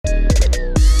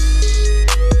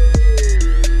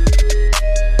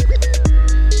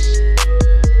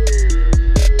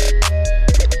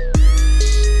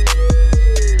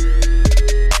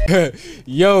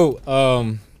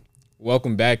Yo,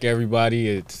 welcome back, everybody.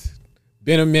 It's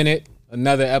been a minute.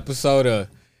 Another episode of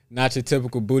Not Your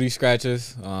Typical Booty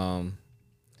Scratchers. I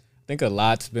think a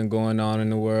lot's been going on in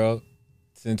the world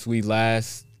since we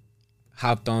last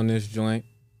hopped on this joint.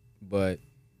 But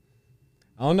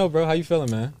I don't know, bro. How you feeling,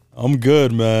 man? I'm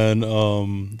good, man.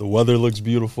 The weather looks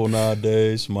beautiful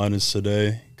nowadays, minus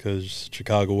today, because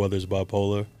Chicago weather's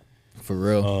bipolar. For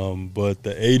real. But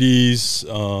the 80s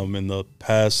in the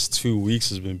past 2 weeks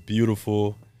has been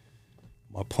beautiful.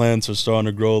 My plants are starting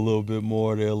to grow a little bit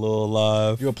more. They're a little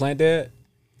alive. You a plant dad?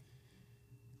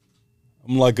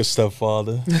 I'm like a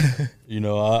stepfather.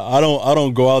 I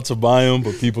don't go out to buy them,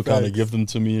 but people kind of give them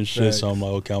to me and shit. Facts. So I'm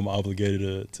like, okay, I'm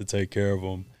obligated to take care of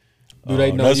them. Do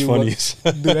they know that's you? funny.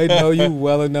 Do they know you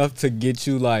well enough to get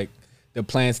you like the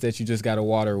plants that you just gotta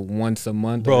water once a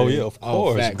month? Bro, yeah, of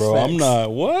course, facts, bro. facts. I'm not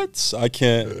what? I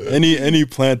can't any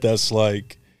plant that's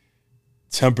like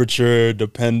temperature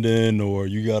dependent or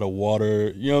you gotta water,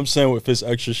 you know what I'm saying? If it's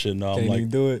extra shit, no, Can't I'm like even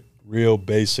do it. real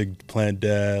basic plant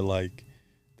dad. Like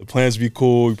the plants be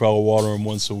cool, you probably water them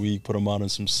once a week, put them out in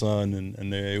some sun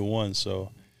and they're A1.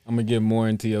 So I'm gonna get more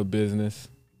into your business.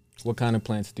 What kind of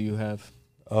plants do you have?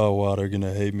 oh wow, they're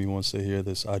gonna hate me once they hear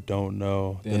this. I don't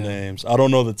know the Damn. names. I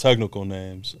don't know the technical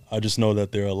names. I just know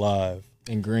that they're alive.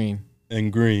 And green.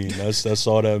 And green. That's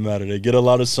all that matters. They get a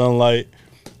lot of sunlight.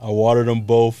 I water them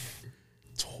both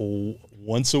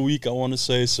once a week, I want to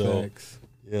say. So Facts.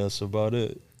 yeah, that's about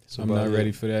it. I'm not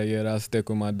ready for that yet. I'll stick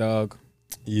with my dog.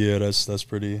 Yeah, that's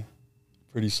pretty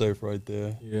safe right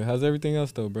there. Yeah, how's everything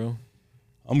else though, bro?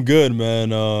 I'm good,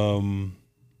 man.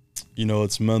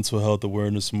 It's Mental Health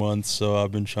Awareness Month, so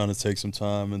I've been trying to take some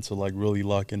time into like really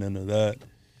locking into that.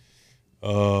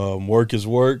 Work is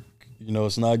work.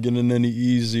 It's not getting any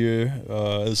easier.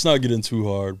 It's not getting too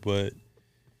hard, but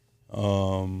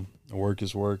work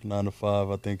is work. 9 to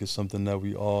 5, I think, is something that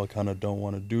we all kind of don't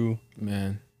want to do.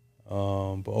 Man.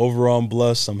 But overall, I'm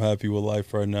blessed. I'm happy with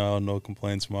life right now. No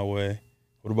complaints my way.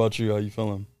 What about you? How you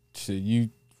feeling? Shit, you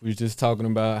was just talking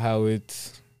about how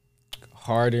it's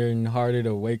harder and harder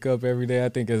to wake up every day. I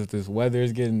think as this weather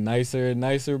is getting nicer and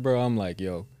nicer, bro, I'm like,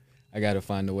 yo, I gotta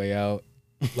find a way out.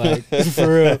 Like,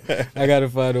 for real, I gotta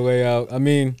find a way out. I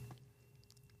mean,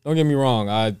 don't get me wrong,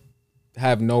 I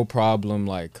have no problem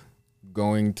like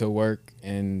going to work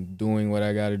and doing what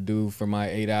I gotta do for my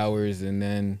 8 hours and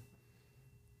then,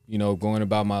 going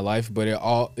about my life. But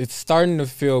it's starting to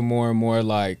feel more and more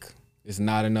like it's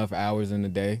not enough hours in the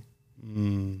day.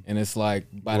 And it's like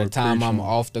by the time I'm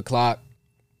off the clock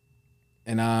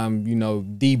and I'm,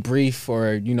 debrief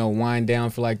or, wind down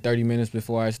for like 30 minutes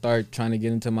before I start trying to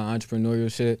get into my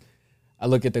entrepreneurial shit, I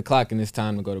look at the clock and it's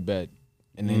time to go to bed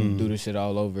and then do the shit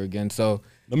all over again. So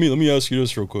let me ask you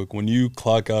this real quick. When you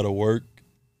clock out of work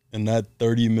in that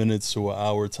 30 minutes to an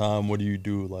hour time, what do you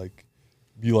do? Like,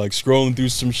 you like scrolling through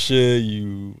some shit?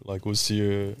 You like, what's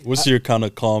your kind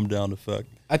of calm down effect?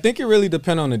 I think it really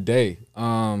depends on the day.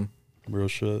 Real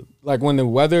shit. Like when the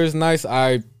weather is nice,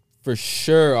 I for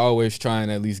sure always try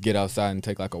and at least get outside and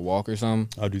take like a walk or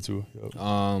something. I do too. Yep.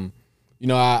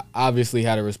 I obviously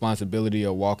had a responsibility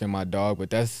of walking my dog, but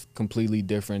that's completely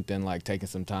different than like taking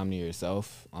some time to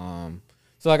yourself.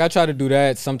 So like I try to do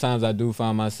that. Sometimes I do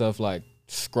find myself like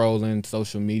scrolling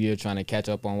social media, trying to catch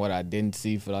up on what I didn't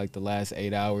see for like the last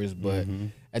 8 hours. But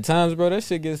at times, bro, that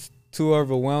shit gets too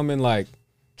overwhelming. Like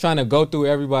trying to go through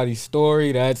everybody's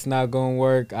story, that's not gonna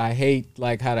work. I hate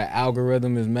like how the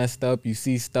algorithm is messed up. You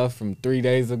see stuff from 3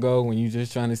 days ago when you're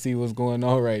just trying to see what's going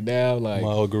on right now. Like my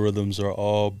algorithms are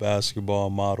all basketball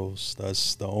models.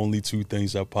 That's the only two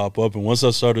things that pop up. And once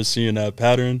I started seeing that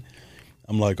pattern,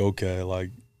 I'm like, okay, like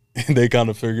they kind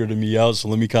of figured me out. So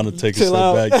let me kind of take a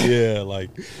step back. Yeah, like.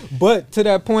 But to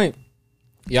that point,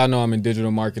 y'all know I'm in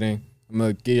digital marketing. I'm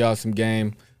gonna give y'all some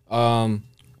game.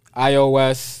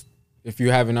 iOS, if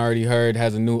you haven't already heard,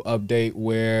 has a new update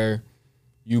where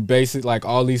you basically, like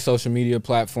all these social media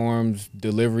platforms,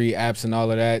 delivery apps and all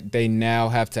of that, they now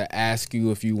have to ask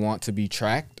you if you want to be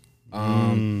tracked.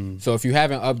 So if you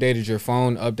haven't updated your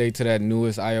phone, update to that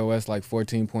newest iOS like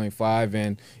 14.5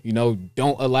 and,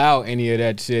 don't allow any of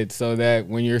that shit so that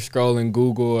when you're scrolling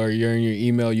Google or you're in your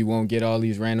email, you won't get all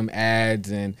these random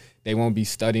ads and they won't be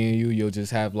studying you. You'll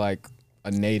just have like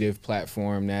a native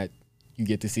platform that you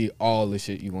get to see all the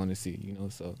shit you want to see,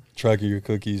 so. Tracking your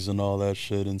cookies and all that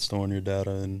shit and storing your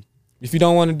data. And if you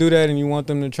don't want to do that and you want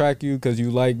them to track you because you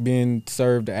like being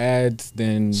served ads,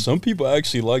 then. Some people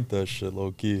actually like that shit,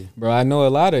 low key. Bro, I know a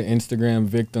lot of Instagram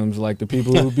victims, like the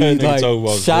people who be like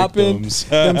shopping. Victims.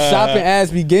 Them shopping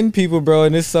ads be getting people, bro,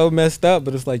 and it's so messed up,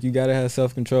 but it's like you got to have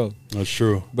self-control. That's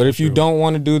true. But if you don't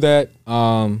want to do that,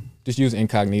 just use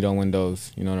incognito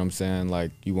windows. You know what I'm saying?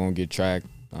 Like you won't get tracked.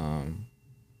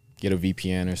 Get a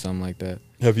VPN or something like that.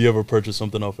 Have you ever purchased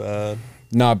something off an ad?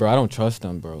 Nah, bro, I don't trust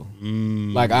them, bro.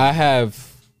 Like I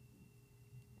have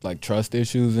like trust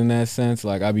issues in that sense.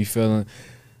 Like I be feeling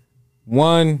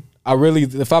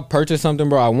if I purchase something,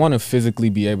 bro, I want to physically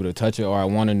be able to touch it, or I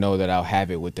want to know that I'll have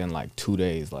it within like 2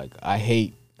 days. Like I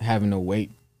hate having to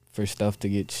wait for stuff to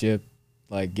get shipped,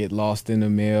 like get lost in the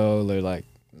mail or like,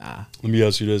 nah. Let me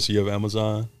ask you this. You have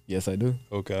Amazon? Yes, I do.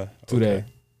 Okay. 2 days.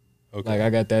 Okay. Like I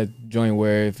got that joint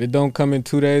where if it don't come in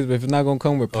 2 days, but if it's not gonna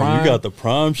come with Prime. Oh, you got the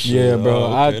Prime shit. Yeah, bro.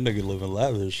 Okay. That nigga living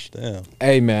lavish. Damn.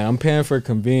 Hey, man, I'm paying for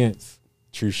convenience.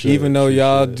 True shit. Even though true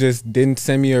y'all shit. just didn't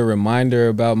send me a reminder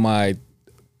about my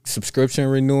subscription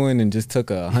renewing and just took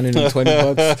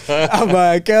 $120 out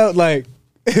my account, like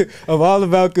I'm all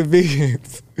about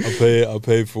convenience. I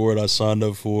paid for it. I signed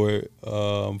up for it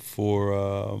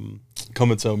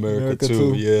Coming to America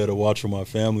too. Yeah, to watch with my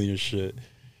family and shit.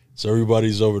 So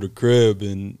everybody's over the crib,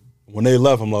 and when they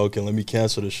left, I'm like, okay, let me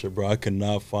cancel this shit, bro. I could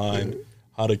not find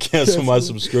how to cancel my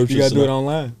subscription. You gotta do it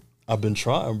online. I've been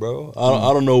trying, bro.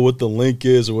 I don't know what the link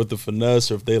is or what the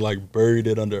finesse, or if they like buried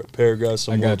it under a paragraph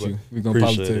somewhere. I got you. We're gonna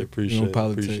politic.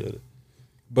 Appreciate it.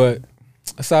 But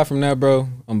aside from that, bro,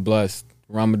 I'm blessed.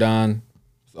 Ramadan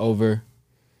is over.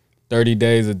 30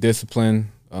 days of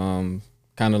discipline.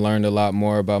 Kind of learned a lot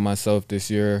more about myself this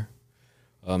year.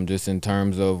 Just in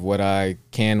terms of what I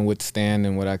can withstand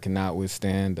and what I cannot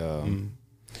withstand.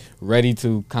 Ready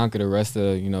to conquer the rest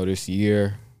of this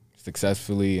year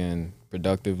successfully and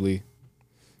productively.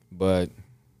 But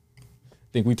I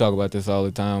think we talk about this all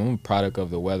the time. I'm a product of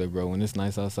the weather, bro. When it's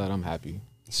nice outside, I'm happy.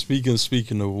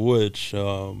 Speaking of which,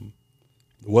 the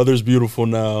weather's beautiful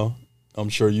now. I'm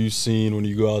sure you've seen when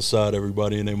you go outside,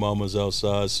 everybody and their mama's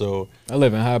outside. So I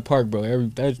live in Hyde Park, bro.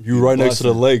 You right next to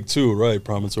the lake too, right?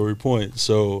 Promontory Point.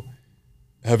 So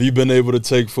have you been able to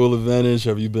take full advantage?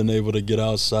 Have you been able to get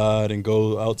outside and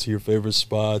go out to your favorite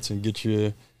spots and get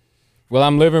your... Well,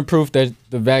 I'm living proof that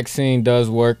the vaccine does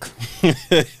work.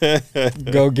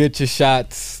 Go get your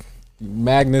shots.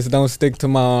 Magnets don't stick to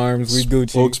my arms. We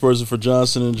Gucci. Spokesperson for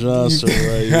Johnson & Johnson,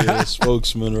 right? Yeah,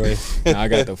 spokesman, right? Nah, I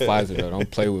got the Pfizer, though. Don't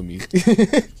play with me.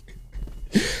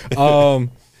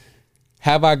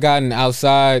 Have I gotten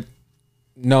outside?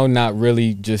 No, not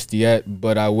really just yet.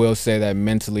 But I will say that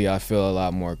mentally I feel a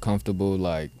lot more comfortable.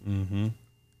 Like,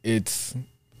 it's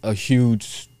a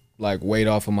huge weight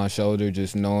off of my shoulder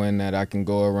just knowing that I can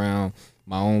go around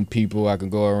my own people. I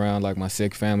can go around my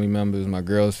sick family members, my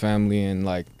girl's family, and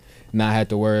not have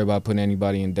to worry about putting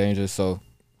anybody in danger. So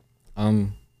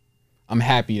I'm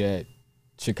happy that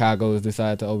Chicago has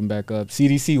decided to open back up.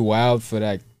 CDC wild for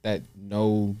that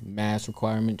no mask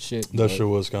requirement shit. That shit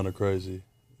was kind of crazy.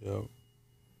 Yep.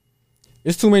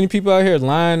 There's too many people out here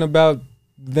lying about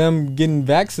them getting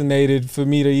vaccinated for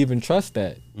me to even trust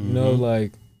that. You know,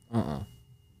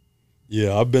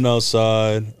 Yeah, I've been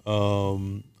outside.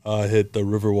 I hit the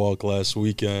Riverwalk last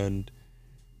weekend.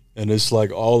 And it's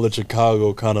all of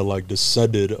Chicago kind of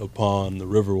descended upon the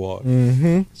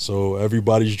Riverwalk. So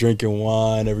everybody's drinking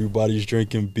wine, everybody's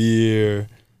drinking beer,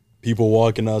 people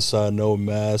walking outside, no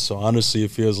mask. So honestly,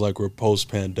 it feels like we're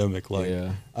post-pandemic.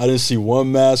 I didn't see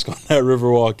one mask on that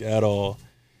Riverwalk at all.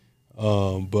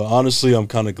 But honestly, I'm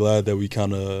kind of glad that we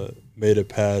kind of made it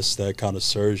past that kind of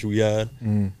surge we had.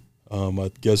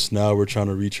 I guess now we're trying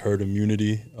to reach herd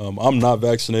immunity. I'm not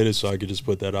vaccinated, so I could just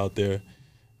put that out there.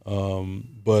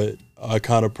 But I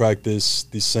kind of practice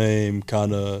the same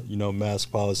kind of,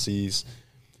 mask policies,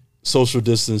 social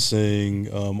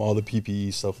distancing, all the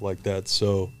PPE, stuff like that.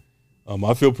 So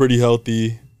I feel pretty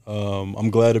healthy.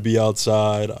 I'm glad to be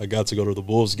outside. I got to go to the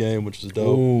Bulls game, which was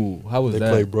dope. Ooh, how was that?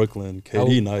 They played Brooklyn.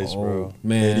 KD nice, bro.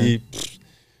 Man.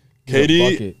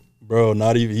 KD, bro,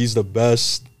 not even, he's the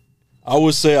best. I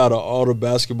would say out of all the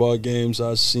basketball games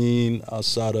I've seen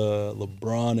outside of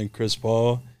LeBron and Chris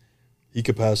Paul, he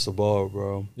could pass the ball,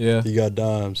 bro. Yeah. He got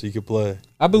dimes. He could play.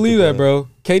 I believe that, bro.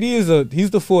 KD he's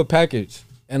the full package.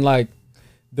 And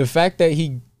the fact that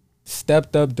he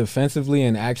stepped up defensively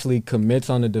and actually commits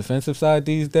on the defensive side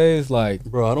these days,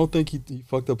 bro, I don't think he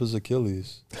fucked up his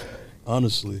Achilles.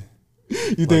 Honestly.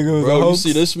 You think it was bro, a hoax?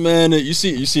 You see this man, you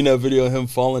seen that video of him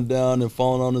falling down and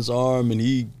falling on his arm and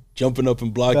he jumping up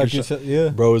and blocking shot. Yeah.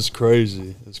 Bro, it's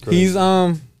crazy. It's crazy. He's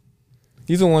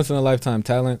a once in a lifetime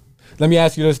talent. Let me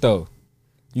ask you this though.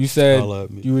 You said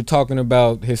you were talking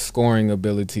about his scoring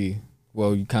ability.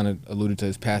 Well, you kind of alluded to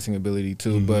his passing ability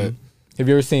too, but have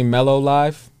you ever seen Melo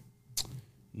live?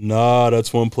 Nah,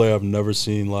 that's one player I've never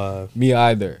seen live. Me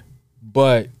either.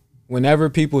 But whenever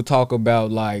people talk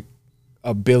about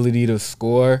ability to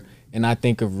score, and I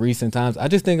think of recent times, I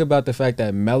just think about the fact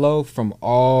that Melo from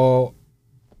all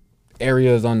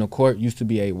areas on the court used to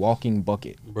be a walking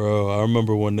bucket. Bro, I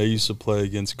remember when they used to play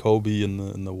against Kobe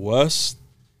in the West.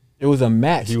 It was a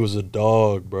match. He was a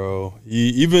dog, bro.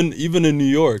 Even in New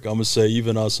York, I'm gonna say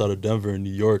even outside of Denver and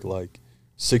New York, like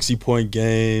 60-point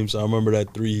games. I remember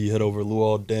that three he hit over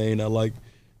Luol Deng that like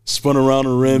spun around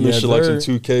the rim and shit like some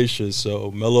 2K shit.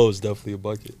 So Melo is definitely a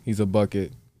bucket. He's a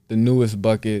bucket, the newest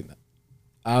bucket.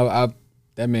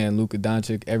 That man Luka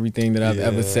Doncic. Everything that I've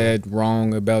ever said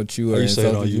wrong about you, or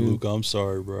saying on you, Luka? I'm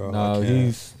sorry, bro. No,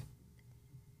 he's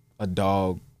a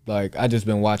dog. Like, I just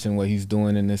been watching what he's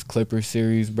doing in this Clippers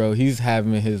series, bro. He's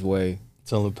having his way.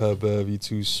 Telling Pat Bev he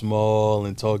too small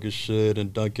and talking shit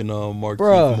and dunking on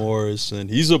Markieff Morris. And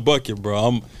he's a bucket,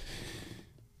 bro.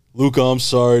 Luka, I'm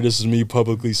sorry. This is me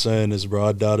publicly saying this, bro.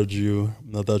 I doubted you.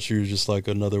 I thought you were just like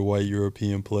another white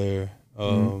European player.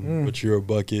 But you're a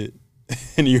bucket.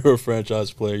 And you're a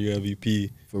franchise player. You're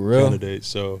MVP for real candidate.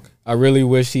 So I really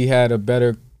wish he had a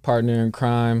better partner in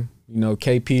crime. You know,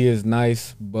 KP is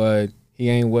nice, but he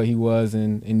ain't what he was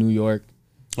in New York.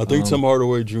 I think Tim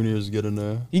Hardaway Jr. is getting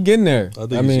there. He getting there. I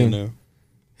think he's getting there.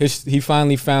 He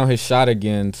finally found his shot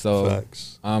again. So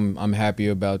facts. I'm happy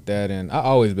about that. And I've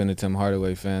always been a Tim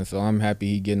Hardaway fan, so I'm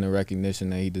happy he getting the recognition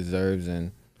that he deserves.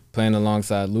 And playing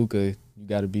alongside Luka, you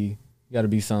gotta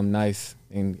be something nice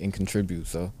and contribute.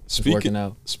 So it's working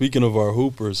out. Speaking of our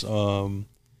hoopers,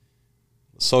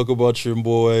 let's talk about your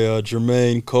boy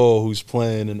Jermaine Cole, who's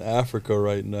playing in Africa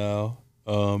right now.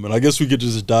 And I guess we could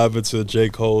just dive into J.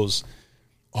 Cole's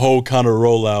whole kind of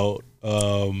rollout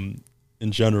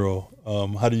in general.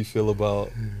 How do you feel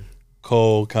about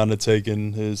Cole kind of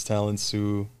taking his talents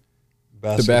to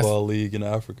basketball league in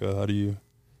Africa? How do you?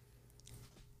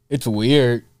 It's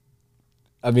weird.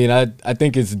 I mean, I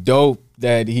think it's dope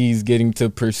that he's getting to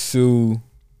pursue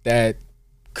that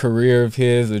career of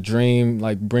his, a dream,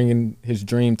 like bringing his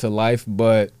dream to life.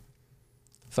 But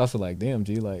it's also like, damn,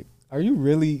 G, like, are you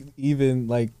really even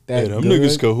like that? Yeah, them good?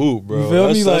 niggas can hoop, bro. You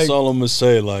feel me? That's all I'm gonna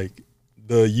say. Like,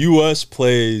 the U.S.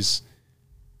 plays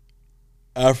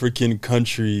African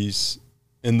countries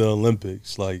in the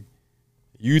Olympics. Like,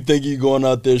 you think you going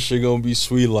out there, shit gonna be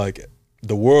sweet. Like,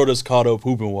 the world is caught up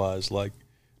hooping wise. Like,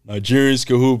 Nigerians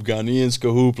can hoop, Ghanaians can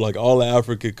hoop, like all of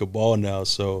Africa can ball now.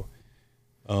 So,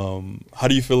 how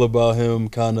do you feel about him?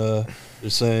 Kind of, they're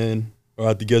saying, or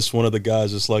I guess one of the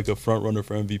guys that's like a front runner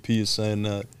for MVP is saying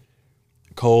that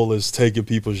Cole is taking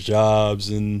people's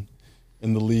jobs in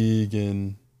the league.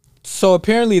 And so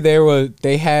apparently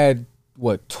they had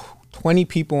 20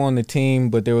 people on the team,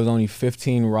 but there was only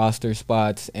 15 roster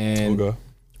spots, and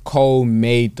Cole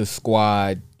made the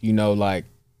squad. You know, like,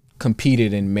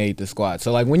 competed and made the squad.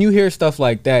 So like when you hear stuff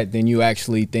like that, then you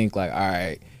actually think like, all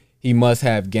right, he must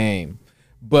have game.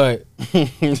 But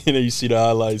you see the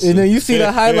highlights. And then you see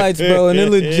the highlights, bro, and it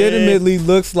legitimately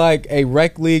looks like a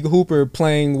rec league hooper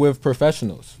playing with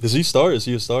professionals. Does he start? Is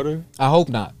he a starter? I hope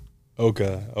not.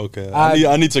 Okay.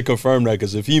 I need to confirm that,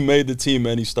 because if he made the team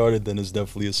and he started, then it's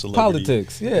definitely a celebrity.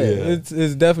 Politics, yeah.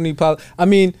 It's definitely I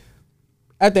mean,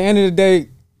 at the end of the day,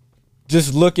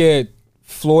 just look at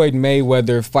Floyd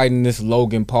Mayweather fighting this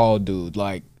Logan Paul dude.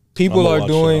 Like, people are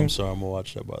doing. I'm sorry, I'm gonna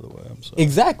watch that, by the way. I'm sorry.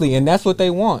 Exactly, and that's what they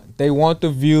want. They want the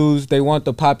views. They want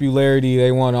the popularity.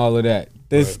 They want all of that.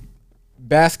 This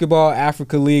Basketball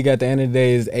Africa League, at the end of the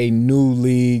day, is a new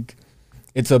league.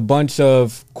 It's a bunch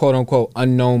of quote unquote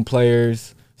unknown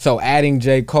players. So adding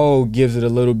J. Cole gives it a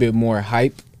little bit more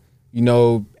hype. You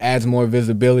know, adds more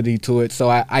visibility to it. So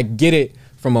I get it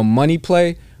from a money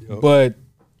play, but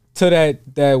to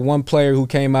that one player who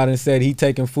came out and said he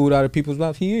taking food out of people's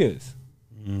mouth, he is.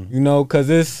 You know,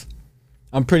 because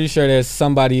I'm pretty sure there's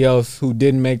somebody else who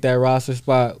didn't make that roster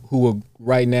spot who will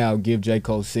right now give J.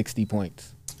 Cole 60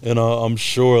 points. And I'm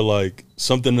sure, like,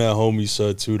 something that homie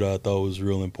said too that I thought was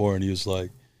real important. He was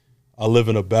like, I live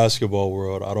in a basketball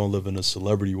world. I don't live in a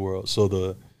celebrity world. So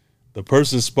the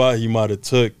person's spot he might have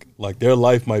took, like, their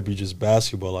life might be just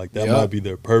basketball. Like, that might be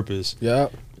their purpose. Yeah.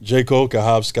 J. Cole can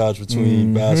hopscotch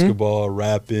between basketball,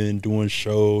 rapping, doing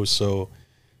shows. So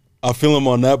I feel him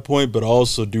on that point, but I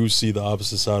also do see the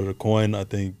opposite side of the coin. I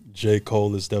think J.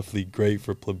 Cole is definitely great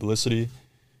for publicity.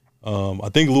 I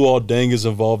think Luol Deng is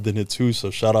involved in it too,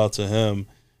 so shout out to him.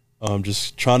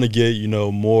 Just trying to get,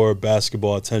 more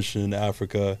basketball attention in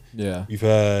Africa. Yeah. We've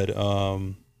had,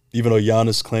 even though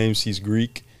Giannis claims he's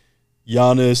Greek,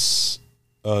 Giannis,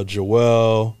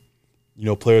 Joel,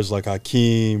 players like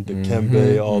Hakeem,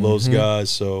 Dikembe, all those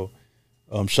guys. So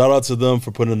shout out to them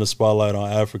for putting the spotlight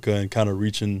on Africa and kind of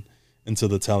reaching into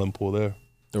the talent pool there.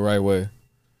 The right way.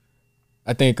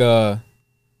 I think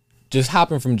just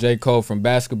hopping from J. Cole from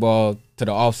basketball to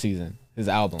the off season. His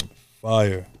album.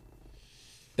 Fire.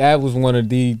 That was one of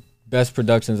the best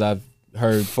productions I've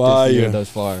heard this year thus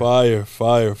far.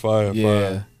 Fire.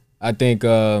 Yeah, I think.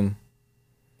 I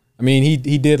mean,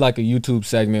 he did like a YouTube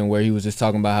segment where he was just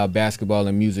talking about how basketball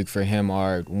and music for him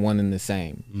are one and the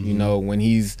same. Mm-hmm. You know, when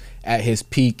he's at his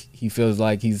peak, he feels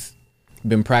like he's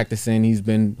been practicing, he's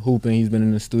been hooping, he's been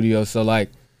in the studio. So like,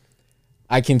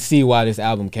 I can see why this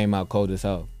album came out cold as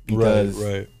hell because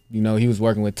right. you know he was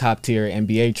working with top tier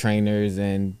NBA trainers,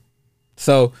 and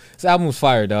so this album was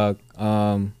fire, dog.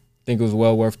 Think it was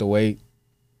well worth the wait,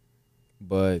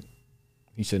 but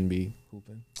he shouldn't be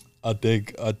hooping. I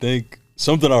think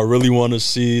something I really want to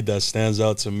see that stands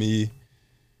out to me.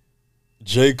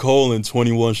 J. Cole and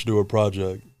 21 should do a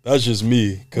project. That's just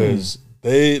me, because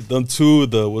them two,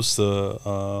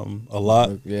 a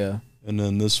lot. Yeah. And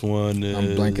then this one is, I'm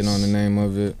blanking on the name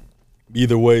of it.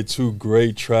 Either way, two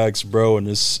great tracks, bro, and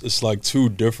it's like two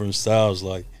different styles.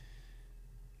 Like,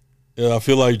 yeah, I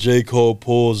feel like J. Cole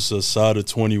pulls a side of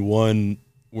 21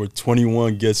 where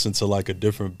 21 gets into like a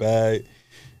different bag,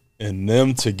 and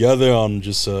them together on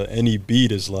just any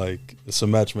beat is like, it's a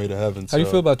match made in heaven. How do you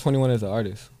feel about 21 as an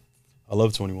artist? I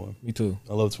love 21. Me too.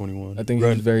 I love 21. I think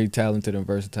he's very talented and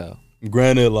versatile.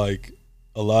 Granted, like,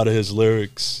 a lot of his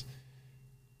lyrics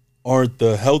aren't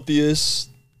the healthiest,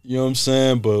 you know what I'm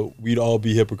saying? But we'd all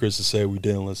be hypocrites to say we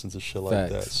didn't listen to shit like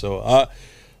that. So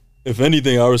if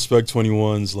anything, I respect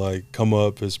 21's like come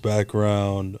up, his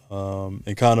background,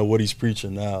 and kind of what he's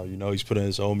preaching now. You know, he's putting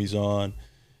his homies on.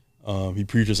 He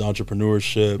preaches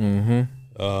entrepreneurship,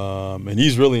 and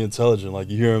he's really intelligent. Like,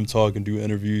 you hear him talk and do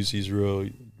interviews, he's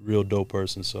real dope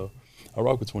person. So I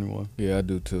rock with 21. Yeah, I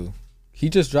do too. He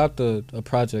just dropped a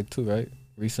project too, right?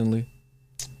 Recently.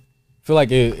 I feel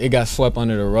like it got swept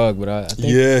under the rug, but I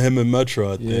think, him and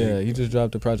Metro, I think. Yeah, he just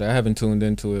dropped a project. I haven't tuned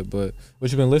into it, but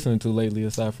what you been listening to lately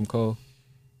aside from Cole?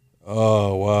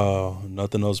 Oh, wow.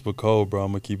 Nothing else but Cole, bro.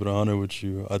 I'm going to keep it 100 with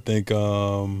you. I think,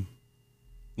 I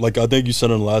think you said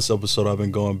in the last episode, I've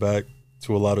been going back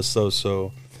to a lot of stuff.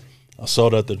 So I saw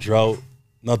that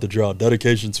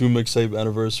Dedication 2 mixtape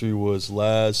anniversary was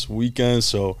last weekend.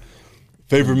 So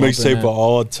favorite mixtape of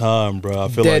all time, bro. I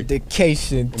feel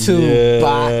Dedication 2.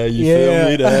 Yeah, you feel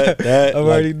me? That I'm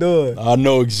already doing. I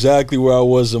know exactly where I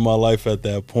was in my life at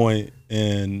that point.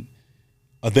 And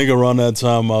I think around that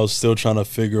time, I was still trying to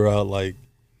figure out, like,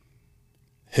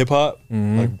 hip-hop,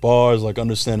 like bars, like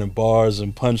understanding bars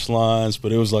and punchlines.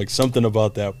 But it was, like, something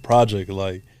about that project,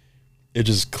 like, it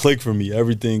just clicked for me.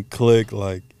 Everything clicked,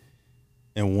 like,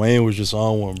 and Wayne was just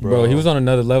on one, bro. Bro, he was on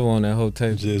another level on that whole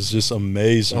tape. It's just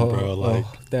amazing, bro. Like,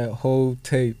 that whole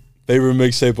tape. Favorite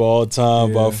mixtape of all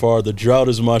time by far. The Drought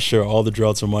is my shit. All the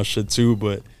Droughts are my shit too,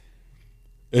 but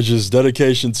it's just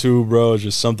Dedication 2, bro. It's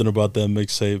just something about that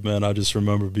mixtape, man. I just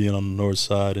remember being on the north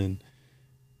side and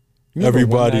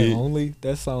everybody. Only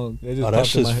that song. That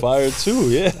shit's fire too,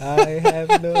 yeah. I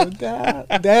have no doubt.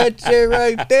 That shit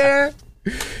right there.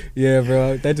 Yeah,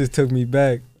 bro. That just took me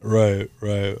back. Right.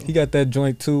 He got that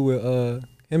joint too with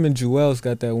him and Jewel's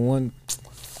got that one.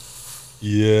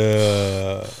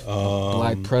 Yeah.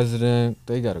 Black President.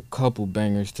 They got a couple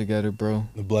bangers together, bro.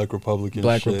 The Black Republicans.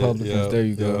 Republicans. There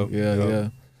you go. Yeah.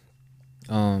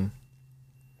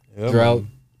 Drought.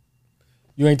 Man.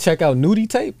 You ain't check out Nudie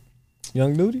tape?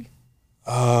 Young Nudie?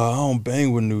 I don't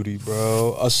bang with Nudie,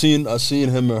 bro. I seen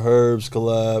him and Herbs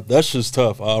collab. That's just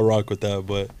tough. I'll rock with that,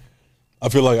 but I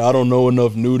feel like I don't know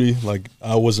enough Nudie. Like,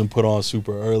 I wasn't put on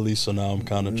super early, so now I'm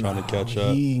kind of trying to catch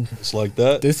up. It's like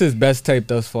that. This is best tape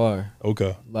thus far.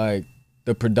 Okay. Like,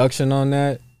 the production on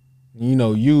that, you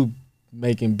know, you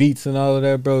making beats and all of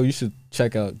that, bro. You should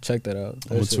check that out.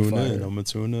 I'm gonna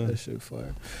tune in. That shit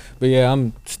fire. But yeah,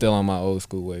 I'm still on my old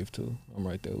school wave too. I'm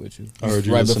right there with you. I heard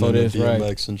you right listening before to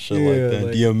DMX and shit like that.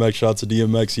 Like, DMX, shout out to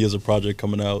DMX. He has a project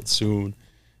coming out soon.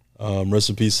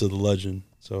 Rest in peace to the legend.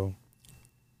 So.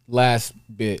 Last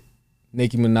bit,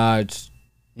 Nicki Minaj.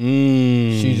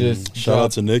 She just shout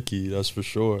out to Nicki, that's for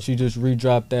sure. She just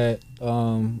redropped that.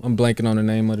 I'm blanking on the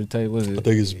name of the tape. What is it? I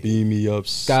think it's Beam Me Up.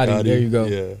 Scotty. There you go.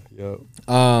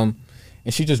 Yeah.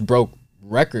 And she just broke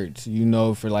records, you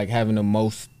know, for like having the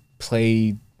most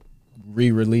played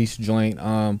re-release joint.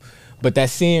 But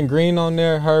that Seeing Green on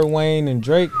there, her, Wayne, and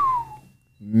Drake,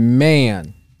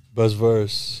 man. Best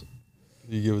verse.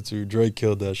 You give it to Drake.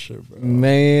 Killed that shit, bro.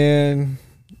 Man.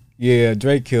 Yeah,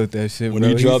 Drake killed that shit, when bro.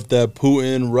 He dropped that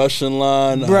Putin Russian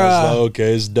line, bruh, I was like,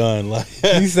 okay, it's done. Like,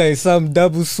 he say some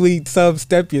double sweet, some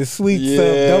step your sweet, some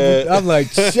double. I'm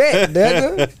like, shit,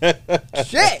 nigga.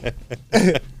 Shit.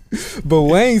 But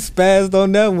Wayne spazzed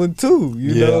on that one too,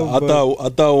 you know. I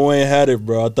thought Wayne had it,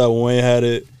 bro. I thought Wayne had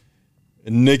it.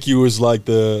 Nicki was like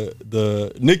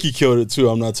the Nicki killed it too.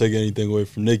 I'm not taking anything away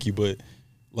from Nicki, but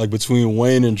like between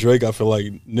Wayne and Drake, I feel like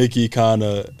Nicki kind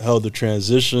of held the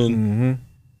transition,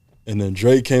 and then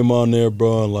Drake came on there,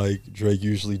 bro, and like Drake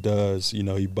usually does, you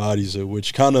know, he bodies it,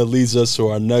 which kind of leads us to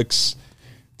our next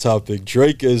topic.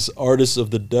 Drake is Artist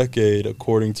of the Decade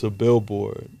according to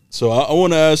Billboard. So I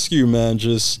want to ask you, man,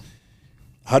 just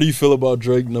how do you feel about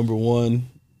Drake, number one,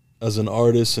 as an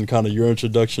artist, and kind of your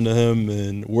introduction to him,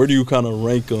 and where do you kind of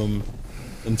rank him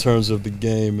in terms of the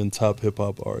game and top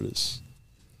hip-hop artists?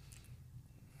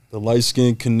 The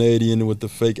light-skinned Canadian with the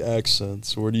fake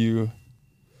accents. Where do you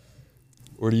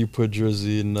put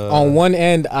Drizzy in? On one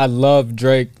end, I love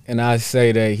Drake, and I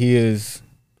say that he is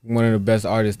one of the best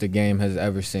artists the game has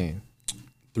ever seen.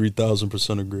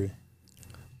 3,000% agree.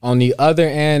 On the other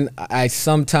end, I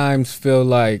sometimes feel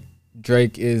like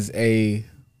Drake is a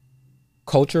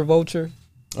culture vulture.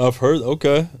 I've heard.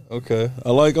 Okay. I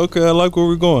like where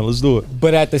we're going. Let's do it.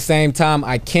 But at the same time,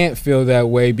 I can't feel that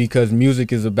way because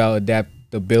music is about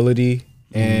adaptability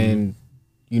and,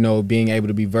 you know, being able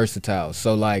to be versatile.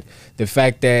 So like the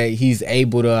fact that he's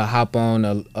able to hop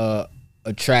on a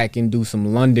track and do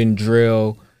some London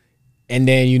drill and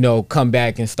then, you know, come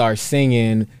back and start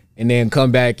singing and then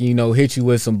come back and, you know, hit you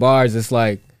with some bars, it's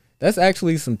like, that's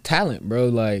actually some talent, bro.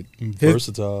 Like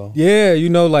versatile. Yeah, you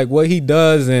know, like what he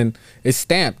does, and it's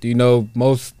stamped, you know,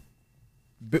 most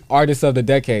artists of the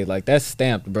decade. Like that's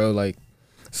stamped, bro. Like,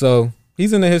 so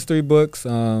he's in the history books.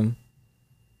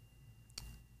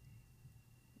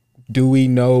 Do we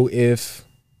know if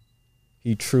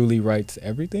he truly writes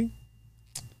everything?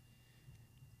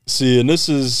 See, and this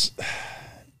is,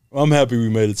 I'm happy we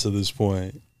made it to this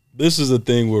point. This is the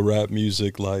thing with rap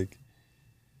music, like,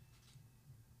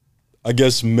 I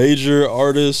guess major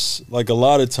artists, like a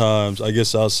lot of times, I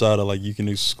guess outside of like you can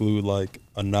exclude like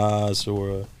a Nas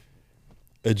or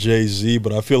a Jay-Z,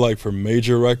 but I feel like for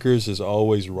major records, there's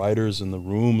always writers in the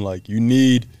room. Like you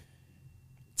need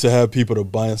to have people to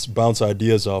bounce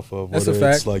ideas off of,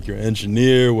 whether it's like your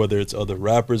engineer, whether it's other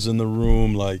rappers in the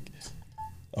room. Like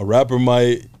a rapper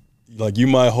might, like you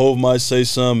might, Hov might say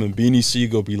something and Beanie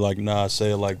Siegel be like, nah, say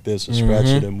it like this and scratch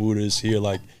it and move this here.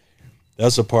 Like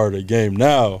that's a part of the game.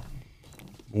 Now,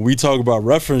 when we talk about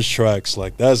reference tracks,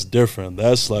 like that's different.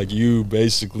 That's like you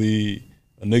basically,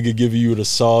 a nigga giving you the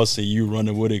sauce and you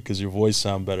running with it because your voice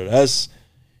sound better. That's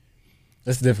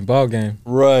a different ball game.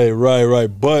 Right.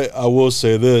 But I will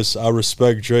say this, I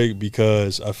respect Drake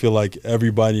because I feel like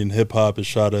everybody in hip hop is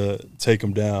trying to take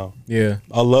him down. Yeah.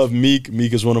 I love Meek.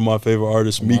 Meek is one of my favorite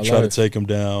artists. Meek tried to take him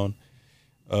down.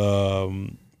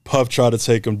 Puff tried to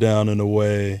take him down in a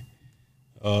way.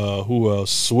 Who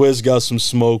else? Swizz got some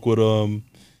smoke with him.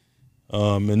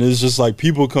 And it's just like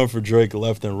people come for Drake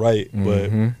left and right. But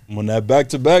when that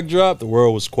back-to-back dropped, the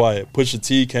world was quiet. Pusha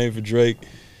T came for Drake.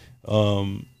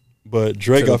 But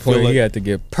Drake, I feel like you had to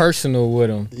get personal with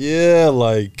him. Yeah,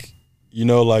 like, you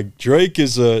know, like Drake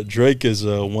is a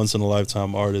once in a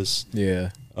lifetime artist. Yeah.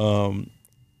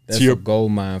 That's a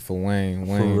gold mine for Wayne.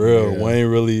 For real.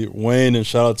 Yeah. Wayne, and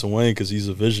shout out to Wayne because he's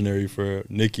a visionary for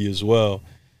Nicki as well.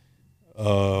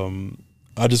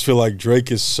 I just feel like Drake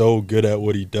is so good at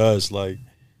what he does. Like,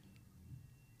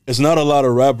 it's not a lot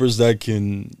of rappers that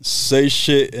can say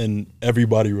shit and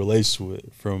everybody relates to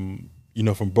it from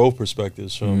both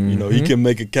perspectives. From, you know, he can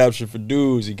make a caption for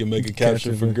dudes, he can make a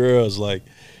caption for girls. Like,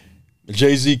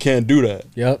 Jay-Z can't do that.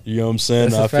 Yep. You know what I'm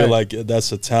saying? I feel like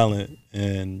that's a talent.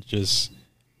 And just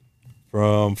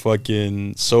from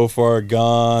fucking So Far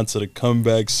Gone to the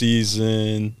comeback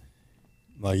season,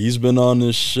 like, he's been on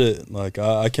this shit. Like,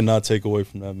 I cannot take away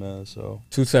from that, man. So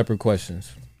 2 separate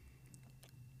questions.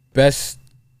 Best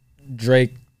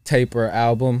Drake tape or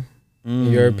album,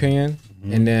 in your opinion?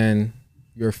 And then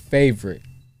your favorite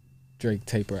Drake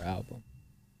tape or album?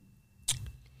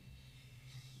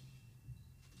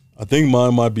 I think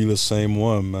mine might be the same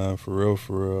one, man. For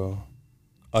real.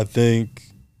 I think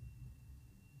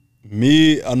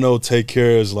I know Take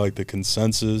Care is like the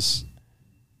consensus,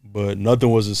 but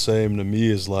Nothing Was the Same to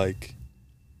me is like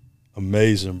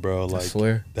amazing, bro. Like, I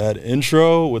swear. That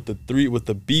intro with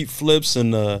the beat flips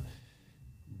and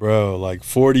bro, like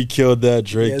 40 killed that,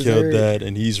 Drake killed that,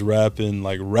 and he's rapping,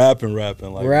 like rapping,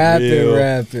 like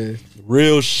rapping.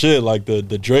 Real shit, like the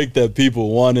Drake that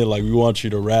people wanted. Like, we want you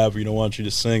to rap, we don't want you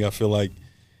to sing. I feel like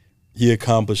he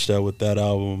accomplished that with that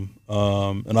album,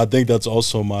 and I think that's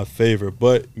also my favorite.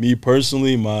 But me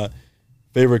personally, my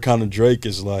favorite kind of Drake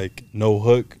is like no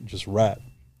hook, just rap.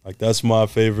 Like, that's my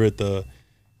favorite. The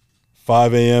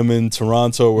 5 a.m. in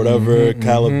Toronto or whatever,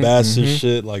 Calabasas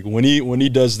shit. Like, when he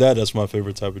does that, that's my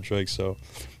favorite type of Drake. So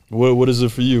what is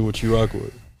it for you? What you rock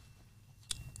with?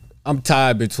 I'm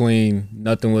tied between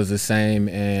Nothing Was the Same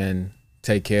and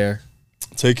Take Care.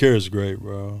 Take Care is great,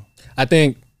 bro. I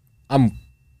think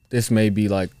this may be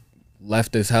like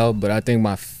left as hell, but I think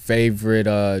my favorite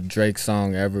Drake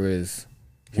song ever is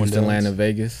Houston, Atlanta,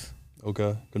 Vegas.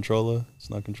 Okay. Controller? It's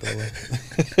not Controller.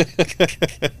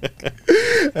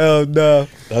 Oh no.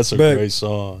 That's a great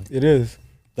song. It is.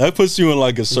 That puts you in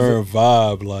like a certain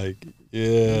vibe, like,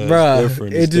 yeah, bruh, it's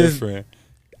different. It's different.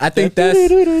 I think that's yeah,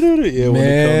 when they come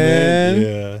man. in,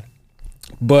 yeah.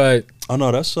 But oh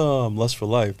no, that's Lust for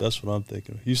Life. That's what I'm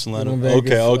thinking. Houston, Atlanta.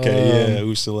 Vegas, Okay, yeah.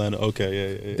 Houston, Atlanta.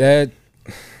 Okay, yeah. That,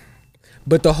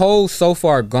 but the whole So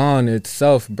Far Gone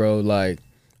itself, bro. Like,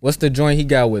 what's the joint he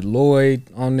got with Lloyd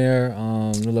on there?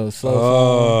 The little slow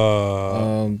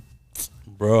song.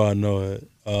 Bro, I know it.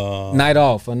 Night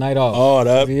Off, a Night Off. Oh,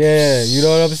 that. Yeah, you know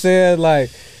what I'm saying? Like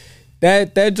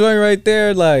that joint right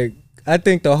there. Like, I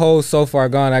think the whole So Far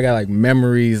Gone, I got like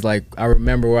memories. Like, I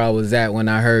remember where I was at when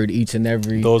I heard each and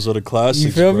every. Those are the classics.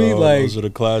 You feel me? Like, those are the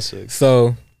classics.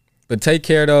 So, but Take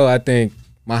Care though, I think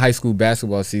my high school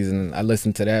basketball season, I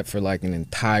listened to that for like an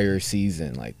entire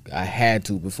season. Like, I had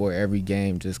to before every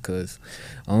game, just cause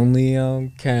only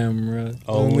on camera.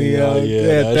 Only on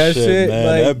that shit. Man,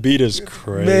 like, that beat is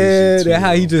crazy. Man, that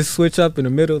how he just switch up in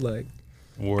the middle, like.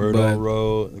 Word on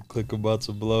road, the click about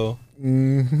to blow.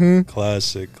 Mm-hmm.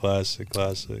 Classic.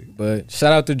 But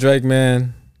shout out to Drake,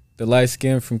 man. The light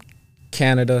skin from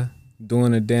Canada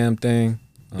doing a damn thing.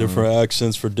 Different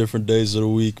accents for different days of the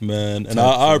week, man. And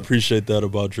I appreciate that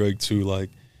about Drake too. Like,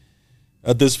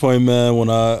 at this point, man, when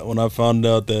I found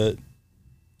out that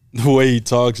the way he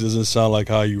talks doesn't sound like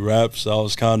how he raps, I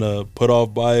was kind of put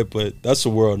off by it. But that's the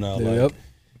world now. Yep. Like,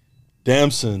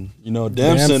 Damson,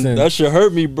 Damson, that shit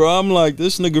hurt me, bro. I'm like,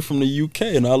 this nigga from the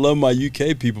UK, and I love my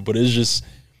UK people, but it's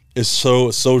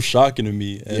so shocking to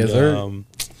me. And yes,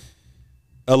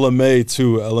 LMA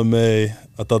too. LMA,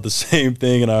 I thought the same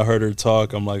thing, and I heard her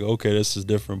talk. I'm like, okay, this is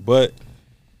different. But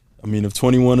I mean, if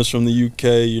 21 is from the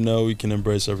UK, we can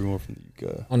embrace everyone from the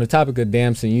UK. On the topic of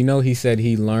Damson, he said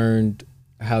he learned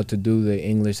how to do the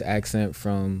English accent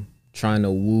from trying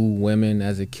to woo women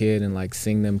as a kid and like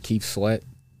sing them Keith Sweat.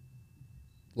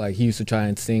 Like, he used to try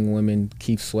and sing women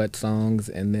Keith Sweat songs,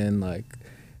 and then like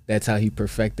that's how he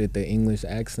perfected the English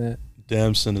accent.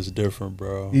 Damson is different,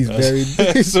 bro.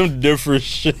 That's some different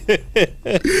shit.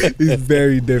 He's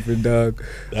very different, dog.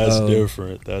 That's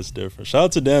different. Shout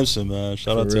out to Damson, man.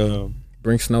 Shout out to him.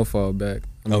 Bring Snowfall back.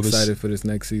 I'm excited for this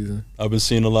next season. I've been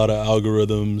seeing a lot of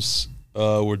algorithms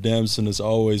where Damson is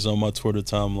always on my Twitter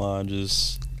timeline,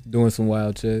 just doing some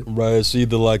wild shit. Right, it's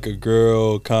either like a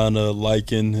girl kind of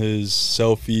liking his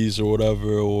selfies or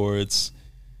whatever, or it's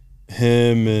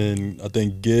him and I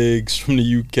think Giggs from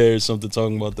the UK or something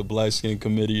talking about the Black Skin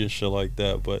Committee and shit like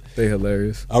that. But they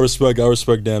hilarious. I respect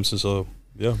Damson, so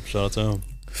yeah, shout out to him.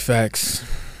 Facts.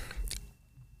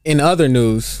 In other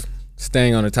news,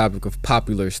 staying on the topic of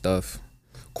popular stuff,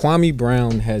 Kwame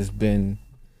Brown has been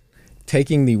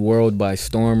taking the world by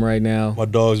storm right now. My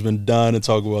dog's been dying to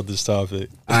talk about this topic.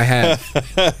 I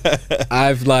have.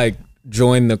 I've like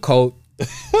joined the cult.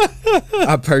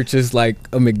 I purchased like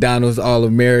a McDonald's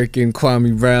All-American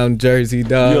Kwame Brown jersey,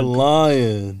 dog. You're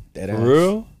lying. For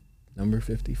real? Number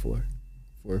 54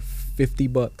 for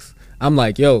 $50. I'm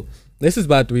like, yo, this is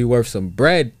about to be worth some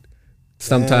bread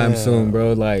sometime soon,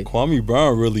 bro. Like, Kwame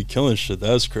Brown really killing shit.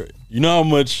 That's crazy. You know how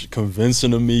much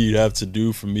convincing of me you'd have to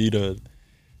do for me to.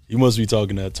 You must be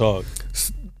talking that talk.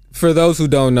 For those who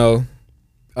don't know,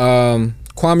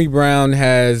 Kwame Brown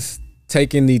has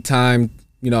taken the time,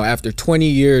 after 20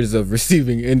 years of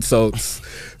receiving insults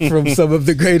from some of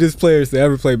the greatest players to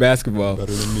ever play basketball.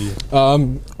 Better than me.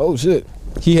 Oh shit.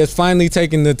 He has finally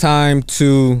taken the time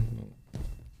to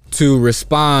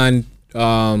respond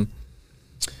to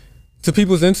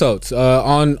people's insults.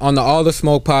 On the All the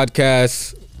Smoke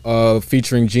podcast,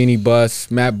 featuring Jeannie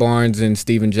Buss, Matt Barnes, and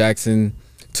Steven Jackson,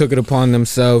 took it upon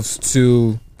themselves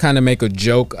to kind of make a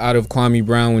joke out of Kwame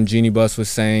Brown when Jeannie Buss was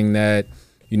saying that,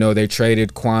 they traded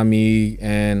Kwame,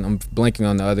 and I'm blanking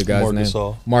on the other guy's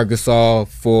name. Marc Gasol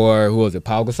for, who was it,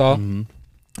 Pau Gasol?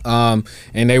 Mm-hmm.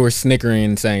 And they were snickering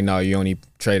and saying, no, you only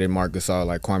traded Marc Gasol,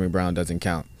 like Kwame Brown doesn't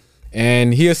count.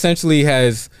 And he essentially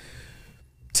has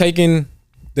taken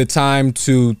the time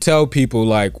to tell people,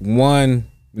 like,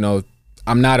 one,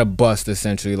 I'm not a bust,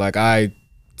 essentially. Like, I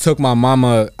took my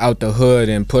mama out the hood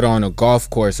and put her on a golf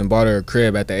course and bought her a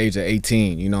crib at the age of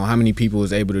 18. How many people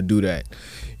was able to do that?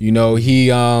 He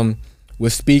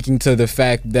was speaking to the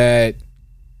fact that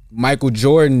Michael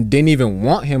Jordan didn't even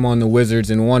want him on the Wizards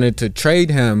and wanted to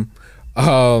trade him.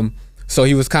 So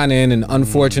he was kind of in an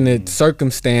unfortunate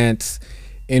circumstance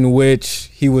in which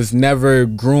he was never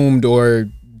groomed or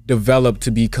develop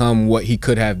to become what he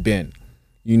could have been.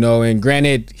 You know, and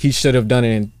granted, he should have done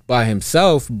it by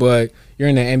himself, but you're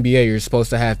in the NBA, you're supposed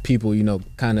to have people, you know,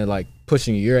 kind of like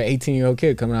pushing you. You're an 18-year-old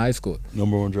kid coming out of high school.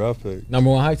 Number one draft pick.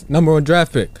 Number one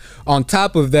draft pick. On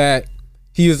top of that,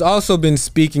 he has also been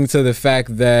speaking to the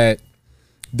fact that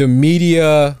the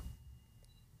media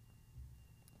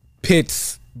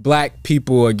pits black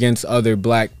people against other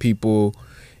black people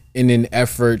in an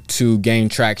effort to gain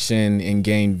traction and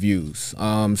gain views.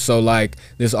 So like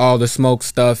this All the Smoke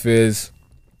stuff is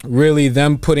really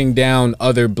them putting down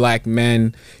other black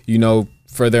men, you know,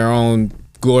 for their own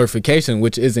glorification,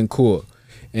 which isn't cool.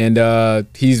 And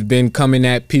he's been coming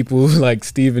at people like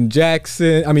Stephen A.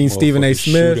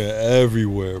 Smith. Shooting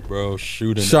everywhere, bro.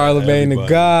 Shooting Charlamagne the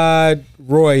God,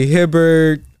 Roy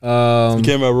Hibbert. You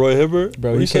came at Roy Hibbert?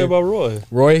 Bro, what do you say about Roy?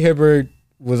 Roy Hibbert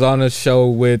was on a show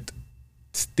with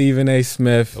Stephen A.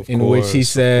 Smith which he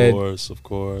said, of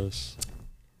course,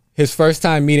 his first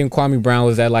time meeting Kwame Brown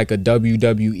was at like a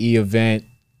WWE event,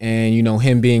 and you know,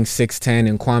 him being 6'10"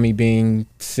 and Kwame being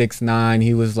 6'9",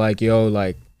 he was like, yo,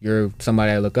 like, you're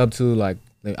somebody I look up to, like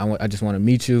I just want to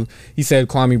meet you. He said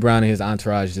Kwame Brown and his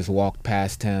entourage just walked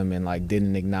past him and like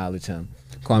didn't acknowledge him.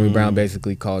 Kwame Brown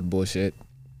basically called bullshit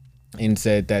and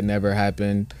said that never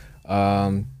happened.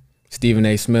 Stephen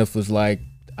A. Smith was like,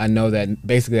 I know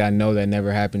that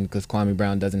never happened because Kwame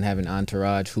Brown doesn't have an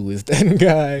entourage. Who is that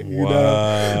guy? You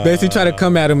know, basically try to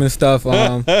come at him and stuff.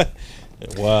 Wow,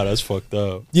 that's fucked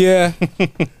up. Yeah.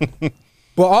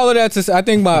 But all of that, I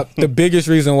think the biggest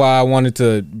reason why I wanted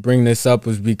to bring this up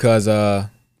was because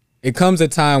it comes a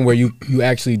time where you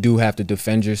actually do have to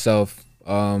defend yourself,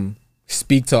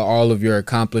 speak to all of your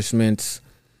accomplishments,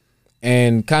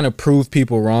 and kind of prove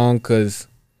people wrong, because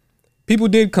people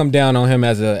did come down on him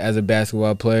as a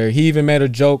basketball player. He even made a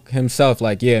joke himself,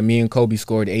 like, yeah, me and Kobe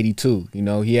scored 82. You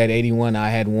know, he had 81, I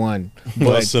had 1. But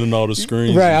I was sending all the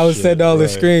screens. Right, I was sending all the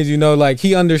screens. You know, like,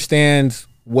 he understands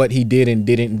what he did and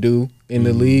didn't do in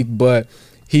the league, but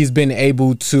he's been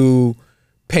able to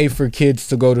pay for kids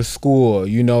to go to school.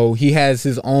 You know, he has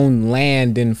his own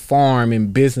land and farm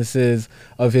and businesses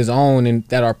of his own and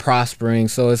that are prospering.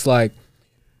 So it's like,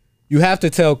 you have to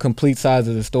tell complete sides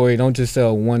of the story. Don't just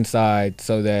tell one side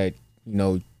so that, you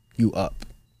know, you up.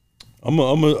 I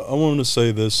want to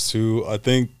say this too. I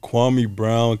think Kwame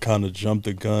Brown kind of jumped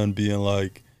the gun, being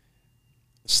like,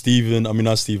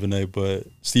 not Stephen A., but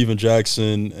Steven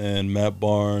Jackson and Matt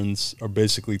Barnes are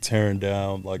basically tearing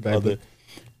down like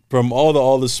from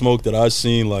all the smoke that I've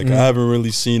seen. Like I haven't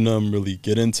really seen them really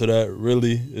get into that.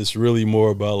 Really, it's really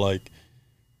more about like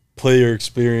player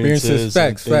experiences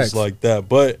and things like that.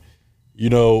 But you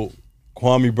know,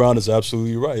 Kwame Brown is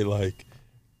absolutely right. Like,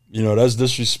 you know, that's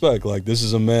disrespect. Like, this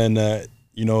is a man that,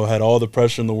 you know, had all the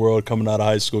pressure in the world coming out of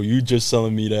high school. You just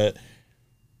telling me that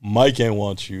Mike ain't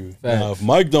want you. Now, if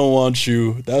Mike don't want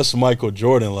you, that's Michael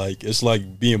Jordan. Like, it's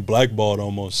like being blackballed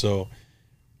almost. So,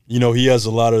 you know, he has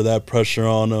a lot of that pressure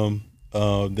on him.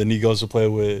 Then he goes to play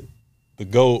with the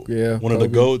GOAT, one of the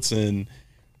GOATs. And,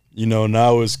 you know,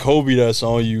 now it's Kobe that's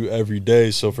on you every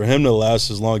day. So for him to last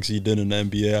as long as he did in the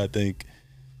NBA, I think,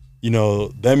 you know,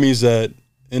 that means that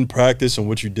in practice and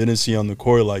what you didn't see on the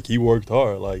court, like, he worked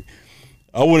hard. Like,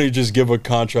 I wouldn't just give a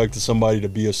contract to somebody to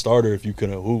be a starter if you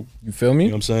couldn't hoop. You feel me?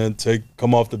 You know what I'm saying?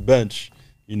 Come off the bench.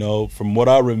 You know, from what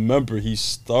I remember, he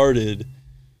started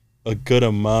a good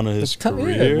amount of his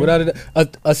career. Yeah,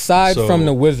 aside from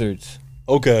the Wizards.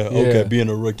 Okay, being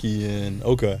a rookie and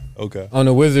okay. On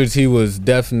the Wizards, he was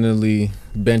definitely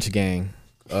bench gang.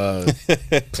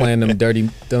 Playing them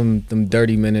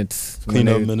dirty minutes, clean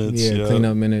up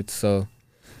minutes. So,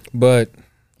 but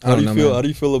how do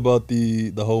you feel about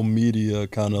the whole media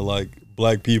kind of like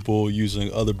black people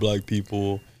using other black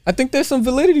people? I think there's some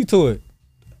validity to it.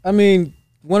 I mean,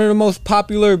 one of the most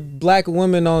popular black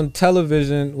women on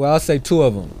television, well, I'll say two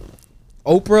of them,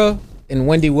 Oprah and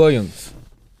Wendy Williams.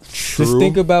 True. Just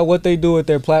think about what they do with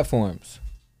their platforms,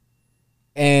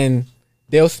 and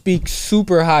they'll speak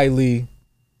super highly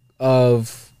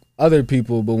of other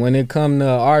people, but when it come to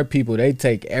our people, they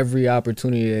take every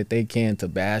opportunity that they can to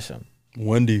bash them.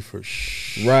 Wendy for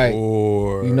sure, right?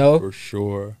 You know, for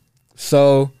sure.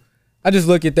 So I just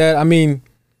look at that. I mean,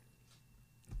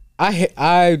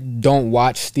 I don't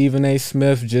watch Stephen A.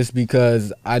 Smith just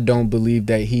because I don't believe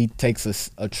that he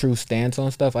takes a true stance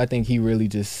on stuff. I think he really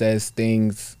just says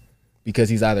things because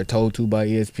he's either told to by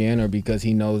ESPN or because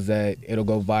he knows that it'll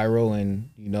go viral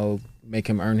and, you know, make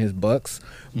him earn his bucks.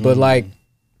 But like,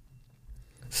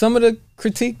 some of the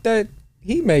critique that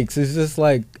he makes is just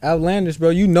like outlandish,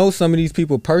 bro. You know some of these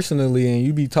people personally and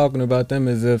you be talking about them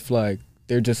as if like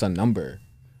they're just a number.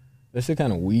 That shit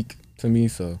kind of weak to me,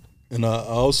 so. And I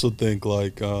also think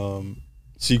like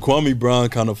see, Kwame Brown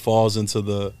kind of falls into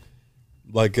the,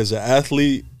 like, as an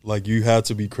athlete, like, you have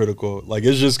to be critical. Like,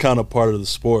 it's just kind of part of the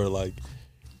sport. Like,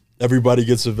 everybody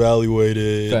gets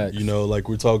evaluated. Facts. You know, like,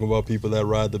 we're talking about people that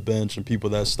ride the bench and people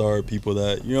that start, people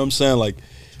that, you know what I'm saying? Like,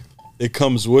 it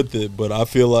comes with it. But I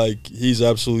feel like he's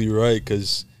absolutely right,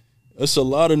 because there's a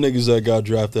lot of niggas that got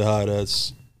drafted high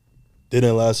that's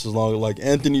didn't last as long. Like,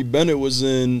 Anthony Bennett was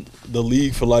in the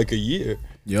league for like a year.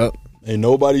 Yep. Ain't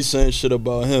nobody saying shit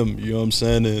about him. You know what I'm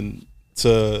saying? And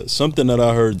to something that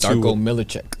I heard Darko too.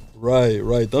 Milicic.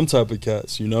 Right. Them type of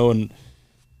cats, you know, and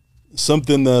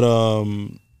something that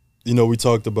you know, we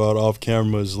talked about off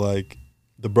camera is like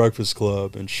the Breakfast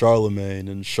Club and Charlemagne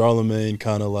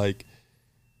kind of like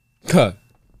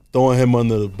throwing him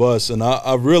under the bus. And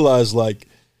I realized, like,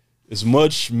 as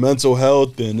much mental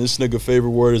health, and this nigga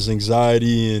favorite word is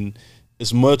anxiety, and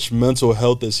as much mental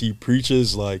health as he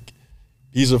preaches, like,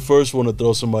 he's the first one to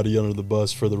throw somebody under the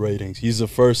bus for the ratings. He's the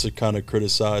first to kind of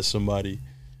criticize somebody.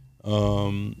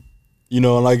 You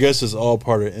know, and I guess it's all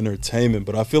part of entertainment,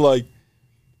 but I feel like,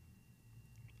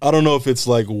 I don't know if it's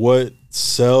like what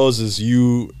sells is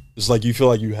it's like you feel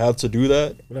like you have to do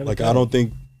that. Like, I don't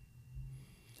think,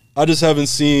 I just haven't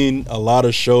seen a lot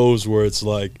of shows where it's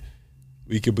like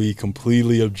we could be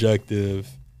completely objective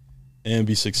and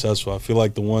be successful. I feel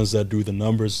like the ones that do the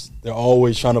numbers, they're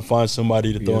always trying to find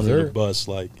somebody to throw under the bus.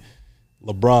 Like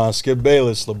LeBron, Skip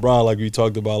Bayless, LeBron, like we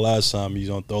talked about last time, he's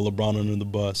gonna throw LeBron under the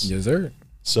bus. Yes, sir.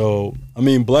 So, I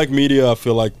mean, black media, I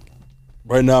feel like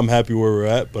right now I'm happy where we're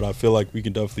at, but I feel like we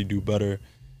can definitely do better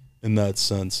in that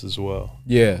sense as well.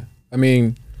 Yeah. I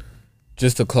mean,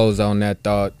 just to close on that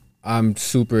thought, I'm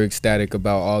super ecstatic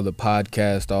about all the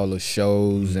podcasts, all the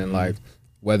shows, and like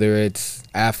whether it's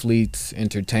athletes,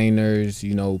 entertainers,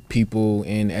 you know, people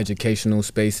in educational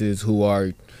spaces who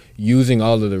are using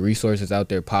all of the resources out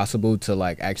there possible to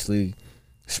like actually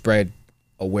spread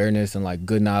awareness and like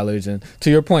good knowledge. And to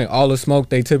your point, all the smoke,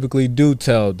 they typically do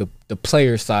tell the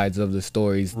player sides of the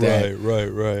stories that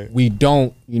right. we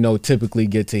don't, you know, typically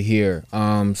get to hear.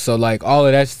 So like all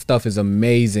of that stuff is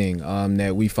amazing,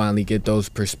 that we finally get those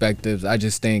perspectives. I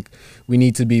just think we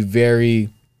need to be very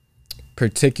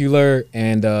particular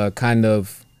and kind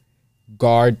of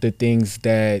guard the things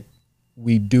that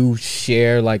we do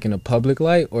share like in a public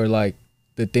light, or like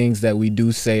the things that we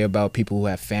do say about people who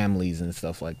have families and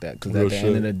stuff like that. Because at the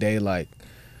end of the day, like,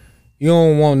 you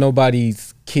don't want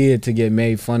nobody's kid to get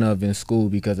made fun of in school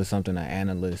because of something an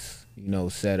analyst, you know,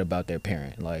 said about their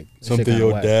parent. Like something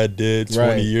your dad did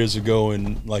 20 years ago,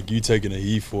 and like you taking a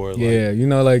heat for it. Like, yeah, you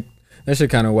know, like that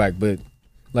shit kind of whack. But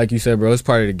like you said, bro, it's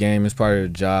part of the game. It's part of the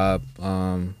job.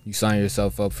 You sign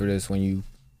yourself up for this when you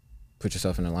put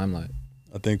yourself in the limelight.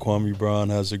 I think Kwame Brown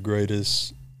has the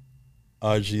greatest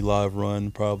IG live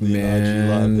run probably Man, in IG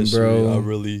live history.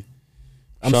 Bro.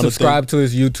 I'm subscribed to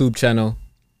his YouTube channel.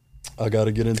 I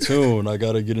gotta get in tune. I'm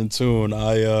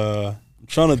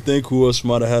trying to think who else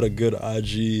might have had a good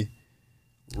IG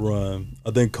run.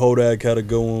 I think Kodak had a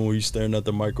good one where he's staring at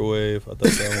the microwave. I thought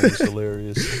that one was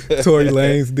hilarious. Tory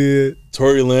Lanez did.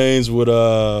 Tory Lanez with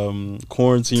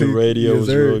Quarantine Radio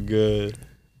was real good.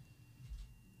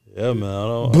 Yeah,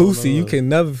 man. Boosie, you can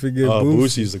never forget Boosie.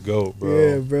 Boosie's the GOAT, bro.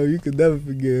 Yeah, bro, you can never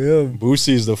forget him.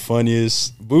 Boosie's the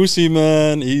funniest. Boosie,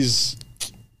 man,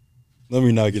 let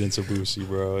me not get into Boosie,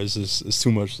 bro. It's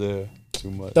too much there.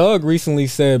 Too much. Thug recently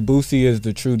said Boosie is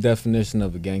the true definition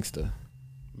of a gangster.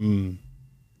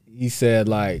 He said,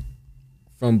 like,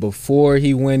 from before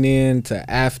he went in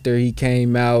to after he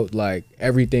came out, like,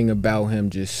 everything about him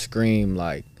just screamed,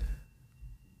 like,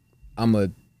 I'm a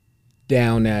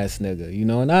down-ass nigga, you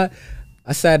know? And I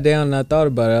sat down and I thought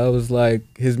about it. I was like,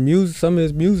 some of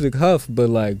his music huff, but,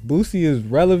 like, Boosie is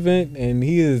relevant and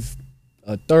he is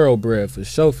a thoroughbred for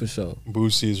sure.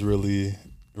 Boosie is really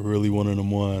one of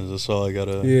them ones. That's all I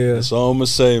gotta. Yeah. That's all I'm gonna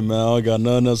say, man. I got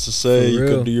nothing else to say. You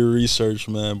could do your research,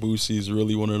 man. Boosie is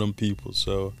really one of them people.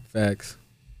 So facts.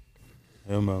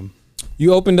 Yeah, man.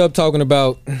 You opened up talking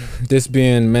about this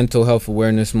being Mental Health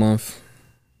Awareness Month.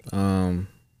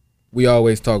 We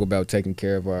always talk about taking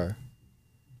care of our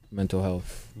mental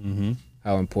health.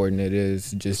 How important it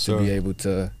is just to be able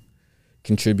to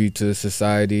contribute to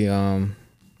society.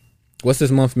 What's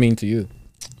this month mean to you?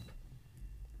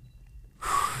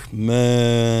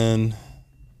 Man,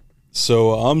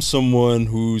 so I'm someone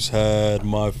who's had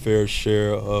my fair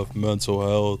share of mental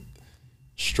health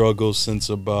struggles since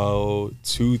about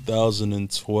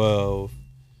 2012.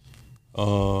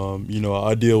 You know,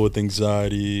 I deal with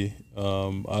anxiety.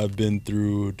 I've been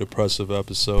through depressive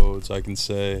episodes, I can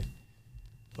say,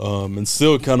 and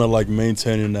still kind of like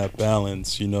maintaining that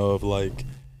balance, you know, of like,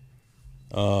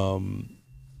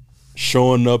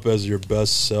 showing up as your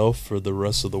best self for the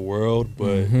rest of the world,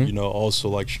 but you know, also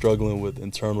like struggling with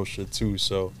internal shit too.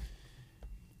 So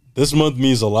this month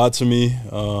means a lot to me,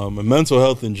 and mental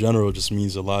health in general just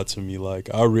means a lot to me.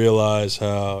 Like, I realize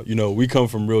how, you know, we come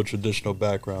from real traditional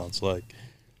backgrounds. Like,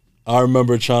 I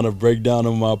remember trying to break down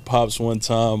on my pops one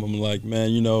time. I'm like,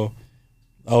 man, you know,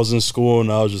 I was in school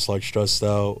and I was just like stressed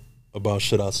out about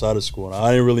shit outside of school, and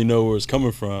I didn't really know where it was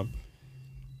coming from.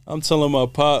 I'm telling my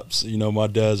pops, you know, my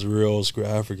dad's a real old school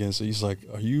African, so he's like,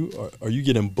 are you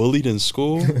getting bullied in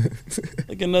school?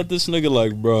 Looking at this nigga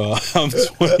like, bro,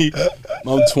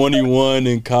 I'm 21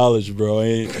 in college, bro.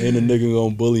 Ain't a nigga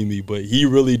gonna bully me. But he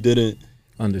really didn't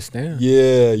understand.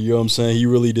 Yeah, you know what I'm saying? He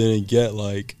really didn't get,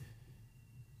 like,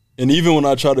 and even when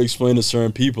I try to explain to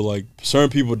certain people, like, certain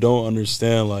people don't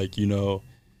understand, like, you know,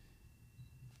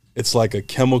 it's like a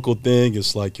chemical thing.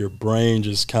 It's like your brain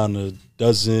just kind of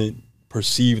doesn't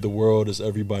perceive the world as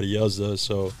everybody else does.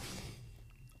 So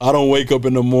I don't wake up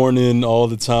in the morning all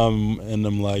the time and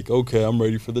I'm like, okay, I'm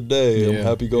ready for the day. I'm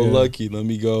happy-go-lucky. Let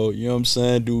me go, you know what I'm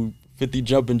saying, do 50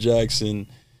 jumping jacks. And,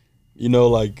 you know,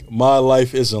 like, my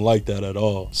life isn't like that at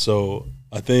all. So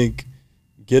I think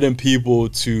getting people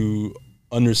to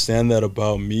understand that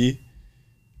about me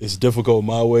is difficult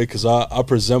my way, because I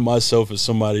present myself as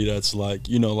somebody that's like,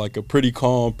 you know, like a pretty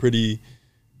calm, pretty,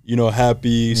 you know,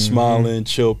 happy, smiling,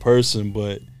 chill person,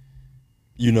 but,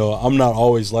 you know, I'm not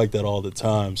always like that all the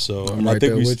time. So, I'm right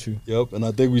there with you. Yep, and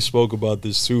I think we spoke about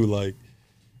this too, like,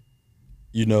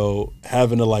 you know,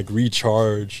 having to like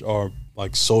recharge our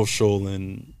like social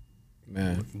and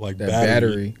like that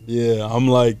battery. Yeah, I'm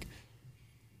like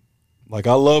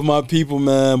I love my people,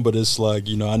 man, but it's like,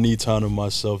 you know, I need time to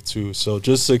myself too. So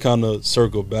just to kind of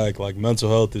circle back, like, mental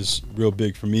health is real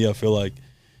big for me. I feel like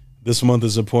this month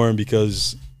is important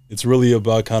because it's really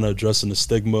about kind of addressing the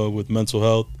stigma with mental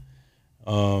health,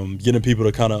 getting people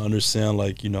to kind of understand,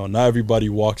 like, you know, not everybody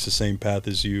walks the same path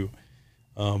as you.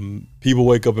 People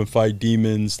wake up and fight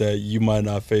demons that you might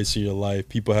not face in your life.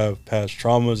 People have past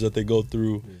traumas that they go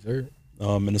through.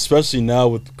 And especially now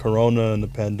with Corona and the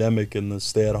pandemic and the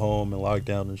stay at home and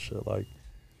lockdown and shit, like,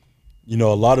 you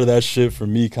know, a lot of that shit for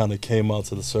me kind of came out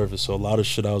to the surface. So a lot of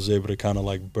shit I was able to kind of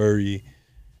like bury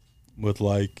with,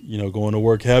 like, you know, going to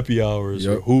work happy hours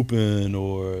or hooping,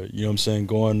 or, you know what I'm saying,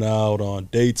 going out on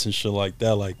dates and shit like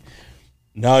that. Like,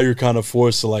 now you're kind of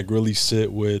forced to like really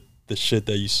sit with the shit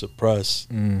that you suppress.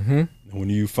 And when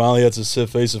you finally have to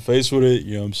sit face to face with it,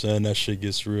 you know what I'm saying, that shit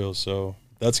gets real. So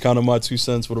that's kind of my 2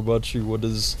 cents. What about you? What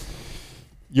does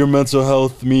your mental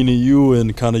health mean to you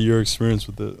and kind of your experience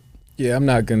with it? Yeah, I'm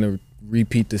not going to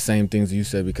repeat the same things you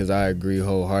said because I agree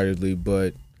wholeheartedly,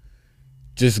 but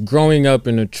just growing up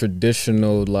in a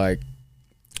traditional, like,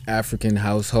 African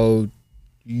household,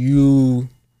 you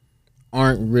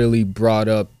aren't really brought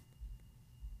up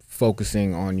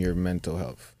focusing on your mental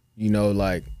health. You know,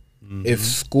 like, if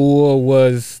school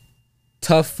was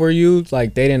tough for you,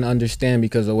 like, they didn't understand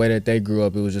because the way that they grew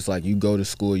up, it was just like, you go to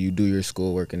school, you do your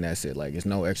schoolwork, and that's it. Like, it's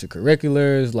no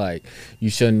extracurriculars. Like, you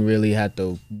shouldn't really have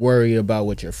to worry about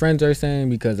what your friends are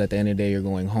saying because at the end of the day, you're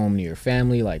going home to your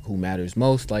family, like, who matters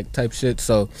most, like, type shit.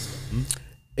 So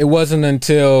it wasn't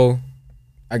until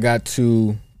I got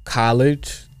to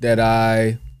college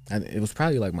that it was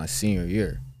probably like my senior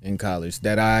year in college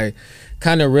that I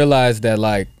kind of realized that,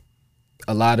 like,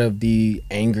 a lot of the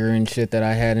anger and shit that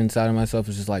I had inside of myself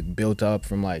was just like built up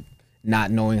from like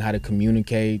not knowing how to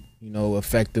communicate, you know,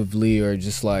 effectively, or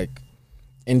just like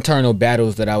internal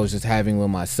battles that I was just having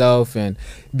with myself, and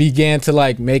began to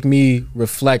like make me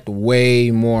reflect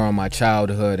way more on my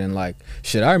childhood. And like,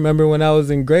 shit, I remember when I was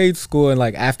in grade school and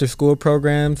like after school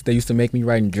programs, they used to make me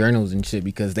write in journals and shit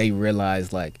because they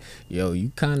realized like, yo,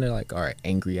 you kind of like are an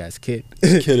angry ass kid.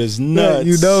 This kid is nuts.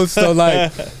 You know, so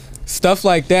like stuff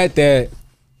like that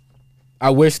I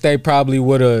wish they probably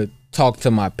would have talked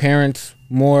to my parents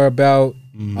more about,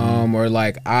 or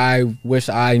like I wish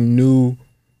I knew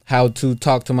how to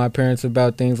talk to my parents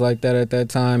about things like that at that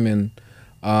time.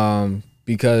 And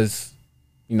because,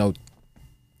 you know,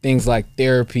 things like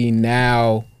therapy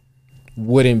now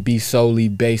wouldn't be solely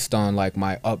based on like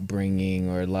my upbringing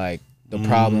or like the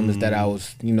problems that I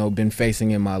was, you know, been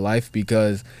facing in my life,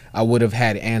 because I would have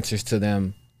had answers to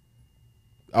them,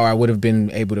 or I would have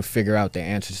been able to figure out the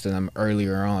answers to them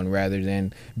earlier on, rather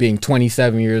than being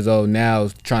 27 years old now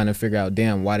trying to figure out,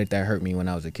 damn, why did that hurt me when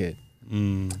I was a kid?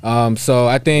 So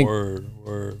I think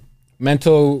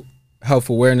Mental Health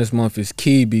Awareness Month is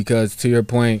key because, to your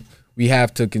point, we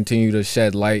have to continue to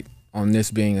shed light on this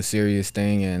being a serious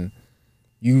thing. And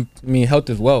health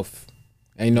is wealth.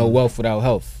 Ain't no wealth without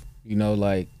health. You know,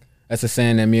 like, that's a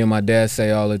saying that me and my dad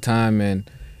say all the time. And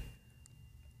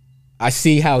I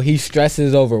see how he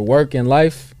stresses over work and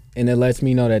life, and it lets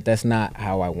me know that that's not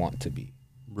how I want to be.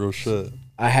 Real shit.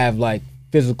 I have like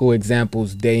physical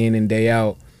examples day in and day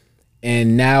out,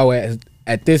 and now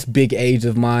at this big age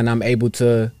of mine, I'm able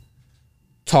to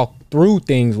talk through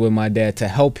things with my dad to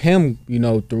help him, you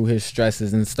know, through his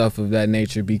stresses and stuff of that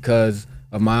nature because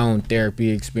of my own therapy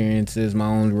experiences, my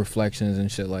own reflections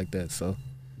and shit like that. So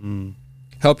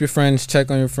help your friends,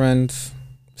 check on your friends,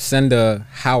 send a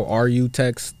 "how are you"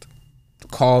 text,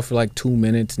 call for like 2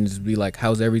 minutes and just be like,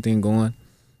 how's everything going?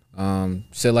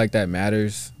 Shit like that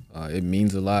matters. It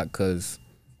means a lot because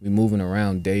we moving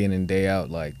around day in and day out,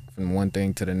 like from one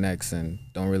thing to the next, and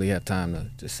don't really have time to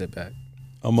just sit back.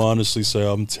 I'm honestly say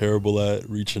I'm terrible at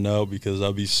reaching out because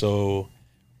I be so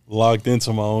locked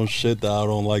into my own shit that I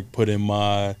don't like putting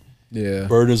my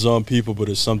burdens on people, but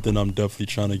it's something I'm definitely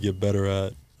trying to get better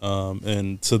at.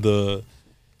 And to the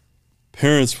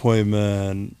parents' point,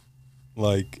 man,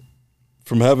 like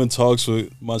from having talks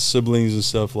with my siblings and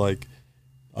stuff, like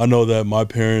I know that my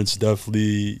parents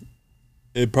definitely,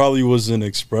 it probably wasn't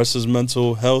expressed as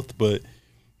mental health, but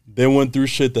they went through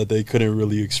shit that they couldn't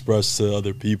really express to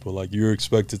other people. Like you're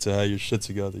expected to have your shit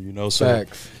together, you know? So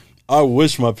Facts. I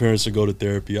wish my parents would go to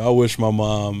therapy. I wish my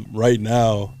mom right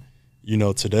now, you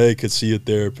know, today could see a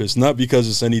therapist. Not because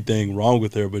it's anything wrong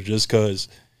with her, but just because,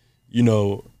 you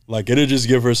know, like it'll just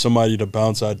give her somebody to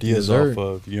bounce ideas off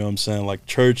of. You know what I'm saying? Like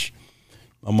church,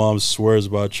 my mom swears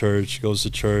by church, goes to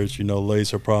church, you know, lays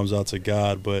her problems out to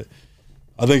God. But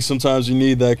I think sometimes you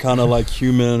need that kind of like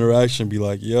human interaction. Be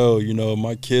like, yo, you know,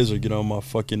 my kids are getting on my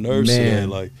fucking nerves today.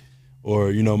 Like,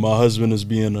 or, you know, my husband is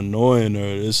being annoying,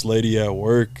 or this lady at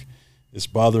work is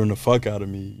bothering the fuck out of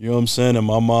me. You know what I'm saying? And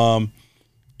my mom,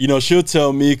 you know, she'll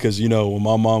tell me because, you know, when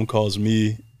my mom calls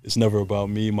me, it's never about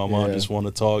me. My mom just want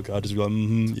to talk. I just be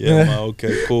like, yeah, ma,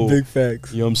 okay, cool. Big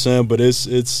facts. You know what I'm saying? But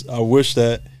it's. I wish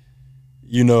that,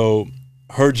 you know,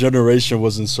 her generation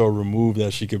wasn't so removed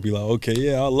that she could be like, okay,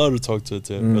 yeah, I'd love to talk to a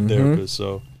therapist.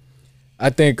 So I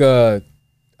think I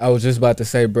was just about to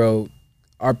say, bro,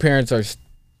 our parents are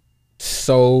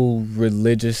so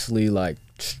religiously like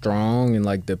strong and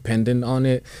like dependent on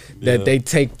it that they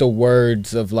take the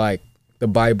words of like the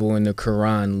Bible and the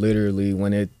Quran literally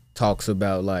when it talks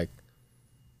about like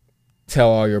tell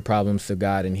all your problems to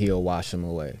God and he'll wash them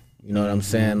away. You know what I'm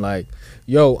saying? Like,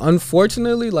 yo,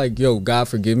 unfortunately, like, yo, God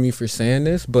forgive me for saying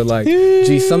this, but like,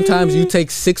 gee, sometimes you take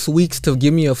 6 weeks to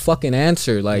give me a fucking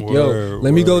answer. Like,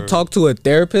 let me go talk to a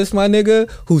therapist, my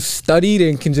nigga, who studied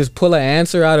and can just pull an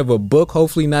answer out of a book,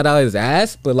 hopefully not out his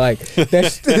ass, but like,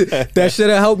 that should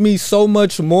have helped me so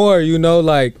much more, you know,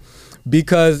 like,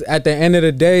 because at the end of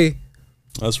the day,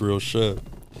 that's real shit.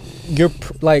 You're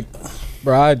like,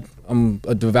 bro, I'm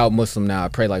a devout Muslim now. I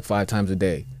pray like 5 times a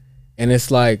day. And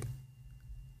it's like,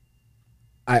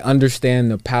 I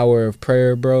understand the power of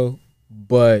prayer, bro,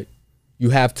 but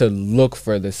you have to look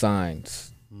for the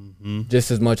signs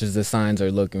just as much as the signs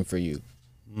are looking for you.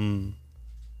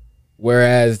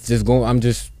 Whereas I'm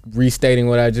just restating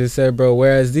what I just said, bro.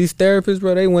 Whereas these therapists,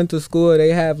 bro, they went to school, they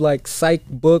have like psych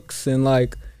books and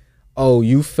like, oh,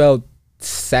 you felt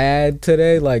sad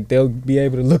today, like they'll be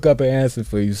able to look up an answer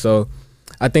for you. So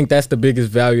I think that's the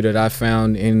biggest value that I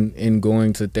found in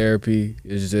going to therapy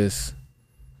is just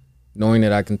knowing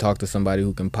that I can talk to somebody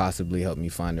who can possibly help me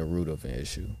find the root of an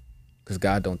issue, because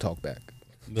God don't talk back.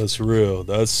 That's real.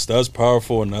 That's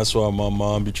powerful, and that's why my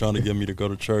mom be trying to get me to go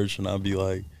to church, and I'd be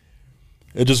like,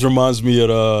 it just reminds me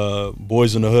of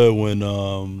Boys in the Hood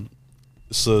when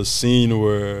it's a scene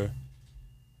where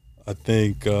I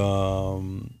think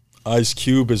Ice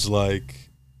Cube is like,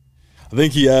 I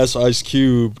think he asked Ice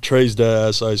Cube, Trey's dad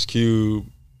asked Ice Cube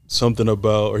something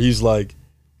about, or he's like,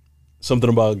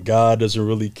 something about God doesn't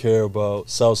really care about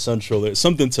South Central, or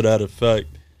something to that effect.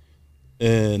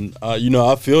 And, you know,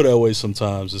 I feel that way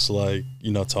sometimes. It's like,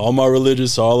 you know, to all our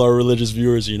religious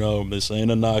viewers, you know, this ain't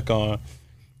a knock on,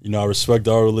 you know, I respect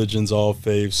all religions, all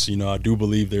faiths. You know, I do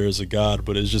believe there is a God,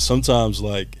 but it's just sometimes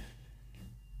like,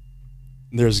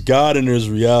 there's God and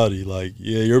there's reality. Like,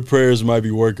 yeah, your prayers might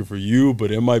be working for you, but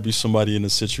it might be somebody in a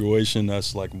situation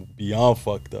that's like beyond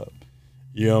fucked up.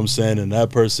 You know what I'm saying? And that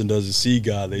person doesn't see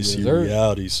God, they see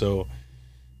reality. So,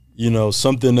 you know,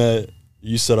 something that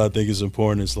you said I think is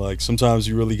important is like sometimes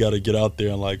you really got to get out there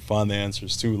and like find the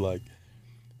answers too. Like,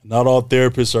 not all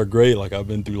therapists are great. Like, I've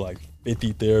been through like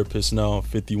 50 therapists now, I'm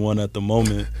 51 at the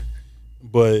moment.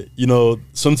 But, you know,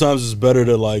 sometimes it's better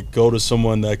to like go to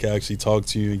someone that can actually talk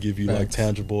to you and give you like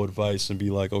tangible advice and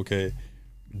be like, okay,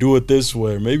 do it this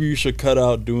way. Maybe you should cut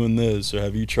out doing this, or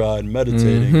have you tried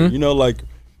meditating? You know, like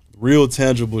real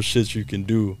tangible shit you can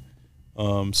do.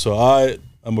 So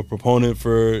I'm a proponent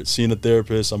for seeing a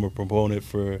therapist. I'm a proponent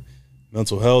for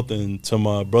mental health. And to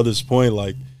my brother's point,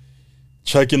 like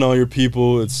checking on your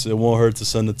people, it won't hurt to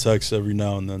send a text every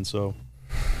now and then. So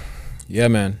yeah,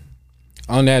 man.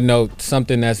 On that note,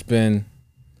 something that's been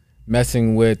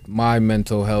messing with my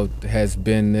mental health has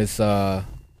been this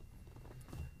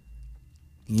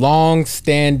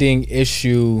long-standing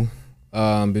issue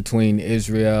between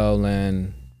Israel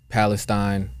and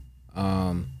Palestine.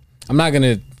 I'm not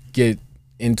gonna get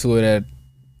into it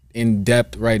in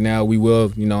depth right now. We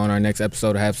will, on our next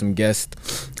episode, have some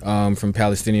guests from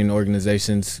Palestinian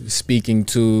organizations speaking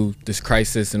to this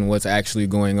crisis and what's actually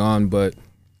going on. But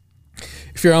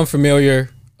if you're unfamiliar,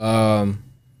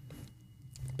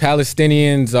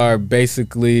 Palestinians are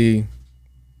basically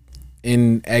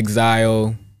in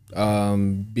exile,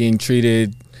 being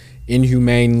treated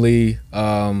inhumanely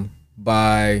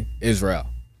by Israel.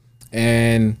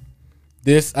 And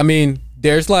this,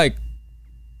 there's like,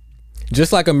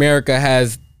 just like America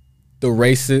has the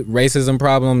racism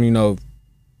problem,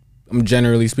 I'm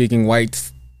generally speaking,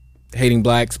 whites hating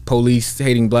blacks, police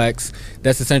hating blacks.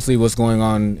 That's essentially what's going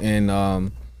on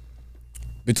in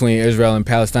between Israel and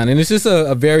Palestine. And it's just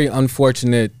a very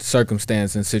unfortunate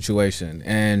circumstance and situation.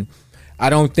 And I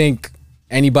don't think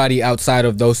anybody outside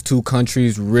of those two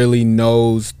countries really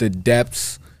knows the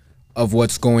depths of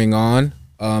what's going on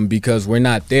because we're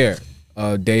not there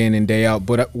day in and day out.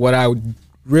 But what I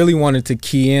really wanted to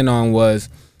key in on was,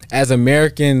 as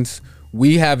Americans,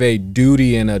 we have a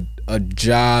duty and a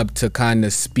job to kind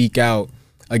of speak out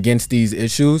against these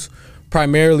issues,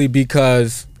 primarily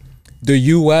because the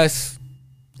U.S.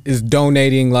 is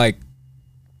donating like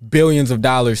billions of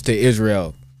dollars to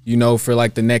Israel, for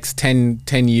like the next 10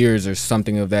 years or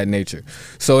something of that nature.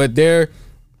 So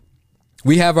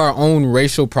we have our own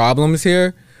racial problems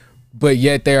here, but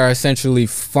yet they are essentially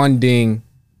funding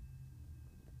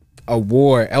a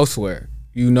war elsewhere,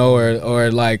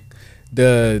 or like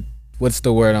what's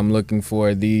the word I'm looking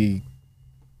for?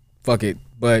 Fuck it.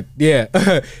 But yeah,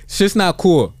 it's just not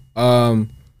cool.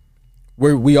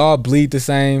 We all bleed the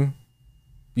same.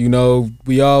 We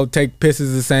all take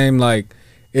pisses the same. Like,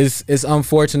 it's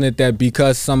unfortunate that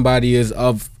because somebody is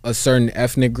of a certain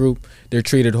ethnic group, they're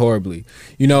treated horribly.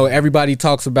 Everybody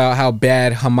talks about how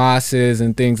bad Hamas is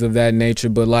and things of that nature,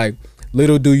 but like,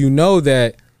 little do you know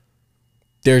that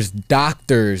there's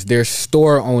doctors, there's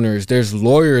store owners, there's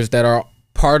lawyers that are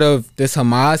part of this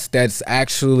Hamas that's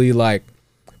actually like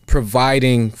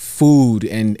providing food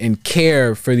and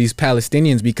care for these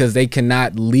Palestinians because they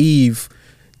cannot leave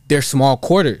their small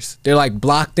quarters. They're like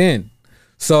blocked in.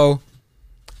 So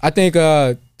I think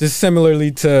just similarly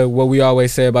to what we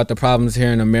always say about the problems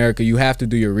here in America, you have to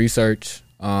do your research,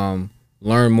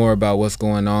 learn more about what's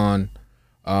going on,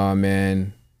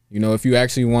 and if you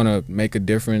actually want to make a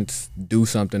difference, do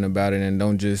something about it and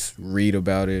don't just read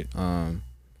about it,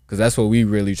 because that's what we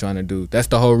really trying to do. That's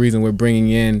the whole reason we're bringing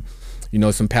in,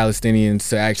 some Palestinians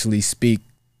to actually speak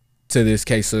to this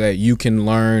case so that you can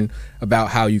learn about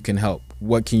how you can help.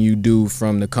 What can you do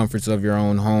from the comforts of your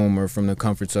own home or from the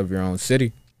comforts of your own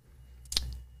city?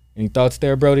 Any thoughts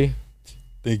there, Brody?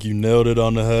 I think you nailed it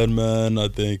on the head, man. I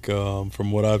think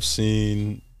from what I've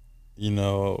seen,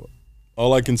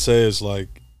 all I can say is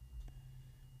like,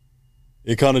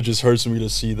 it kind of just hurts me to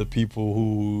see the people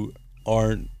who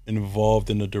aren't involved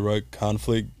in a direct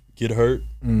conflict get hurt.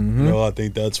 Mm-hmm. I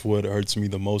think that's what hurts me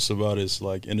the most about it, is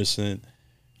like innocent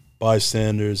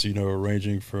bystanders,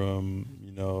 ranging from,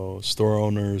 store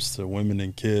owners to women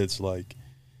and kids. Like,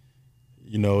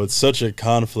 it's such a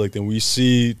conflict, and we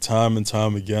see time and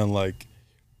time again, like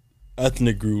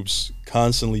ethnic groups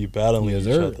constantly battling each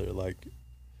other, like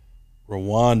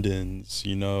Rwandans,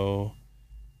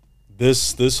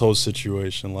 this whole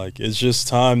situation. Like, it's just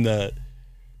time that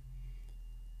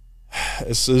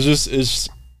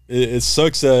it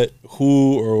sucks that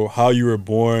who or how you were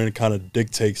born kind of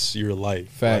dictates your life.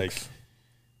 Facts. Like,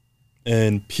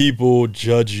 and people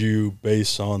judge you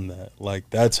based on that. Like,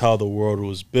 that's how the world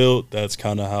was built. That's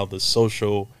kind of how the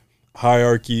social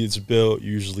hierarchy is built.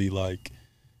 Usually, like,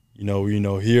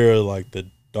 here, like, the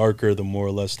darker, the more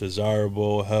or less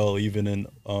desirable. Hell, even in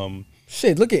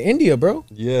shit, look at India, bro.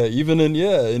 Yeah, even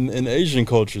in Asian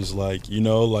cultures, like,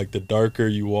 like the darker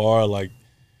you are, like,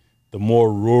 the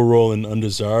more rural and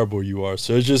undesirable you are.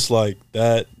 So it's just like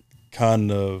that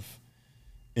kind of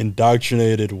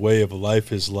indoctrinated way of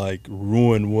life is like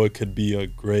ruin what could be a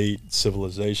great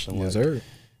civilization. Yes, like, sir.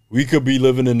 We could be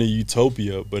living in a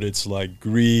utopia, but it's like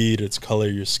greed, it's color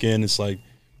of your skin. It's like,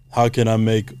 how can I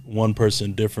make one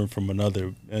person different from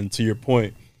another? And to your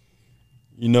point,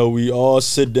 we all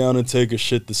sit down and take a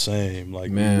shit the same.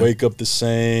 Like, Man. We wake up the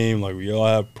same. Like, we all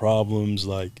have problems.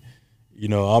 Like,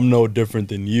 I'm no different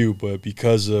than you, but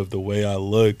because of the way I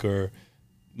look or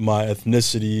my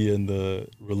ethnicity and the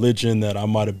religion that I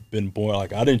might have been born.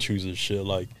 Like I didn't choose this shit.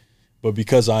 Like, but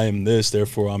because I am this,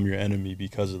 therefore I'm your enemy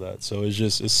because of that. So it's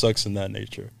just, it sucks in that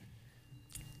nature.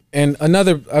 And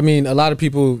another, I mean, a lot of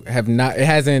people have not, it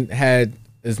hasn't had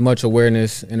as much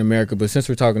awareness in America, but since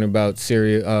we're talking about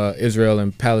Syria, Israel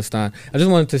and Palestine, I just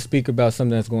wanted to speak about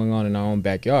something that's going on in our own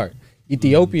backyard.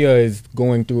 Ethiopia is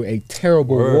going through a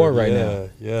terrible war right now.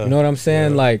 Yeah. You know what I'm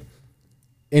saying? Like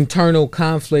internal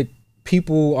conflict,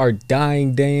 people are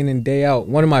dying day in and day out.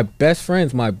 One of my best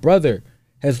friends, my brother,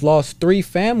 has lost 3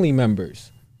 family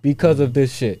members because of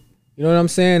this shit. You know what I'm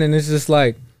saying? And it's just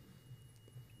like,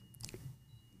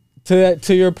 to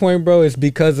your point, bro, it's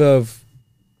because of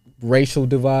racial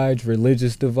divides,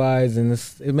 religious divides, and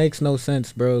it makes no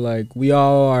sense, bro. Like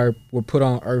we're put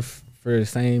on earth for the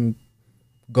same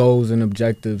goals and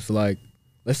objectives. Like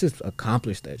let's just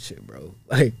accomplish that shit, bro.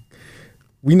 Like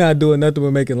we not doing nothing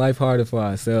but making life harder for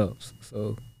ourselves.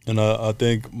 So, and I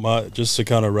think just to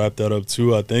kind of wrap that up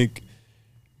too, I think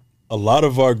a lot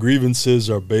of our grievances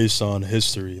are based on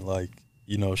history, like,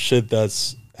 you know, shit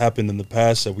that's happened in the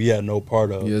past that we had no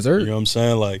part of. Yes, sir. You know what I'm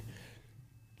saying? Like,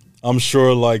 I'm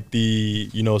sure like the,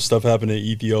 you know, stuff happening in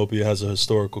Ethiopia has a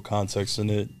historical context in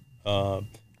it.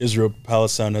 Israel,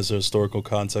 Palestine has a historical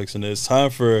context in it. It's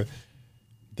time for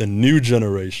the new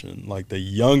generation, like the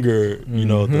younger, you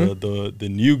know, the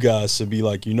new guys to be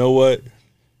like, you know what?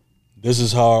 This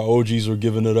is how our OGs were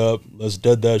giving it up. Let's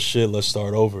dead that shit. Let's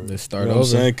start over. Let's start over. You know what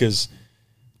I'm saying? Because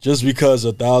just because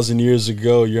 1,000 years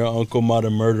ago your uncle might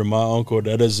have murdered my uncle,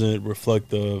 that doesn't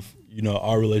reflect of, you know,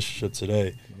 our relationship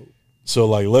today. So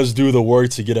like, let's do the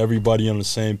work to get everybody on the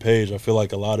same page. I feel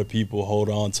like a lot of people hold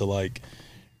on to like,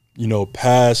 you know,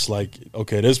 past, like,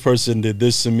 okay, this person did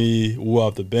this to me, woo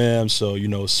out the bam, so, you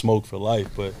know, smoke for life.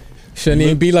 But shouldn't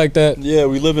even be like that. Yeah,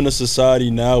 we live in a society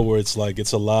now where it's like,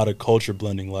 it's a lot of culture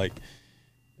blending. Like,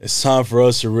 it's time for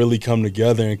us to really come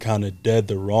together and kind of dead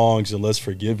the wrongs and let's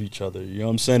forgive each other. You know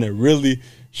what I'm saying? It really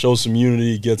shows some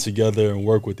unity, get together and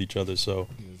work with each other. So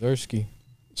Zersky.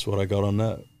 That's what I got on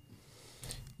that.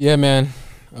 Yeah, man.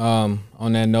 On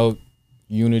that note,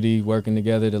 unity, working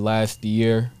together the last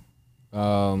year,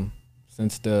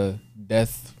 since the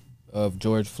death of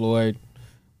George Floyd,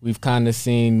 we've kind of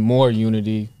seen more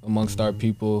unity amongst our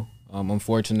people.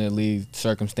 Unfortunately,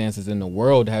 circumstances in the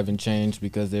world haven't changed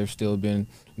because there's still been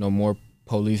more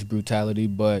police brutality.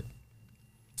 But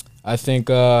I think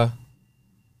as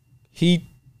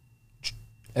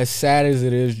sad as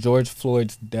it is, George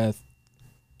Floyd's death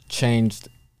changed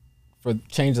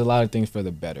a lot of things for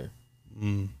the better.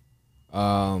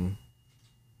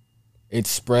 It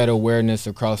spread awareness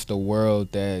across the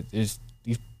world that these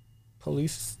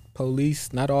police,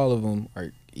 not all of them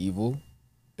are evil.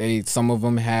 Some of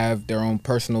them have their own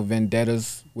personal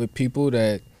vendettas with people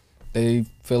that they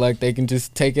feel like they can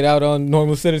just take it out on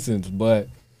normal citizens. But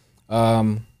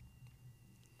I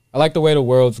like the way the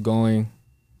world's going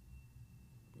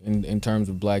in terms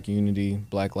of black unity,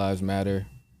 Black Lives Matter.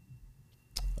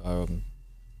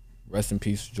 Rest in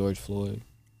peace, George Floyd.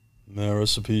 Man,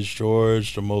 rest in peace,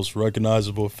 George. The most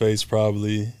recognizable face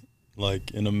probably,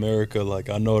 like, in America. Like,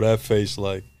 I know that face,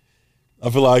 like, I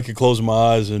feel like I could close my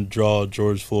eyes and draw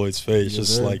George Floyd's face. Yes,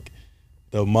 just sir. like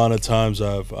the amount of times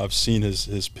I've seen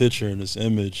his picture and his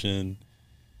image, and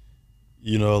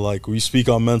like we speak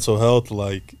on mental health.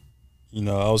 Like,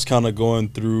 I was kind of going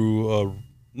through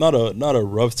not a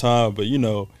rough time, but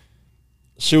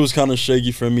shit was kind of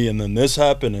shaky for me, and then this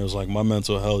happened. And it was like my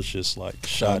mental health just like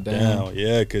shot down.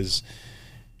 Yeah, because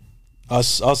I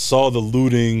saw the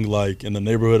looting, like, in the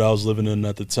neighborhood I was living in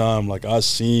at the time. Like, I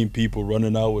seen people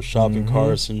running out with shopping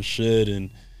carts and shit, and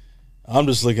I'm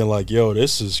just looking like, yo,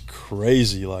 this is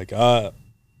crazy. Like,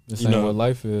 this ain't what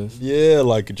life is. Yeah,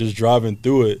 like, just driving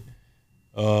through it.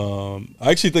 I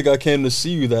actually think I came to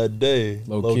see you that day.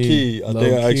 Low key. I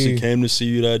think I actually came to see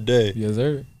you that day. Yes,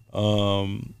 sir.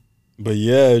 But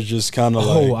yeah, it's just kind of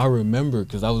like. Oh, I remember,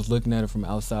 because I was looking at it from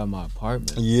outside my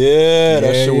apartment. Yeah,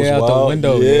 that shit was out wild. the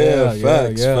window. Yeah,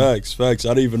 Yeah, facts. I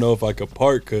didn't even know if I could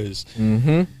park because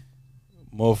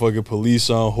motherfucking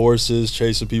police on horses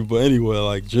chasing people. But anyway,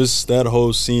 like, just that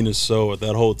whole scene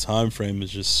that whole time frame is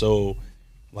just so,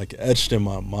 like, etched in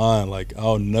my mind. Like,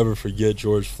 I'll never forget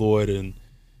George Floyd, and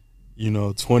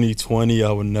 2020,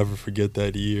 I would never forget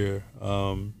that year.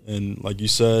 And like you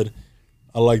said,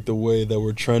 I like the way that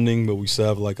we're trending, but we still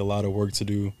have, like, a lot of work to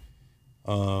do.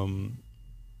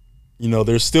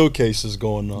 There's still cases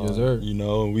going on. Yes, sir.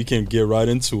 And we can get right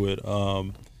into it.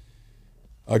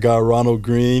 I got Ronald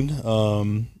Green,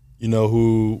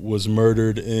 who was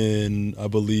murdered in, I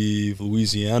believe,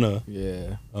 Louisiana.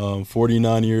 Yeah.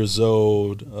 49 years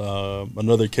old.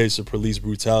 Another case of police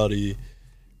brutality.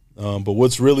 But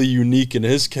what's really unique in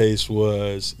his case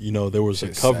was, there was a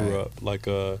Shit's cover up, like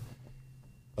a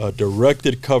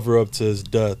directed cover up to his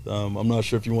death. I'm not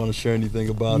sure if you want to share anything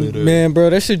about it. Man, bro,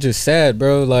 that shit just sad,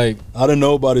 bro. Like, I didn't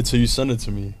know about it till you sent it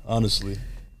to me. Honestly,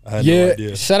 I had no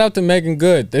idea. Shout out to Megan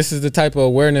Good. This is the type of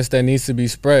awareness that needs to be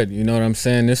spread. You know what I'm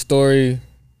saying? This story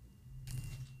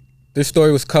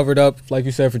was covered up, like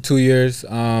you said, for 2 years.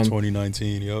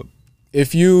 2019. Yep.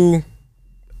 If you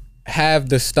have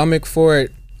the stomach for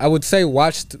it, I would say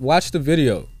watch the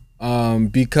video,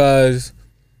 because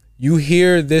you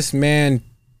hear this man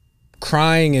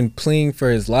crying and pleading for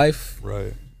his life,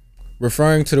 right,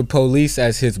 referring to the police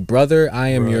as his brother. I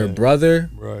am your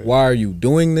brother. Right. Why are you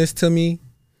doing this to me?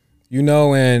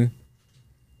 And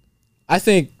I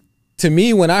think, to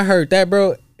me, when I heard that,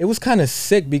 bro, it was kind of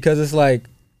sick, because it's like,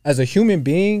 as a human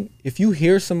being, if you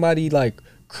hear somebody like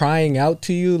crying out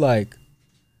to you, like,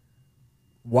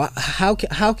 how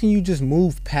can you just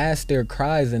move past their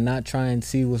cries and not try and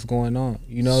see what's going on?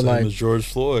 Same like as George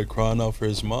Floyd crying out for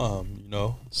his mom.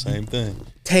 Same thing.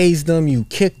 Tased them, you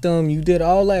kicked them, you did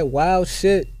all that wild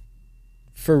shit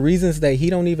for reasons that he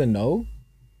don't even know.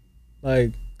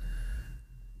 Like,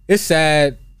 it's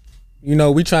sad.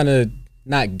 We trying to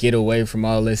not get away from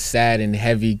all this sad and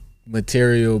heavy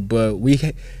material, but we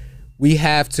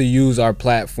have to use our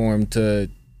platform to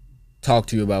talk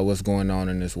to you about what's going on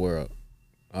in this world.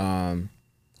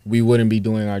 We wouldn't be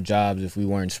doing our jobs if we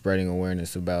weren't spreading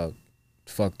awareness about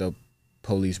fucked up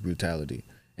police brutality.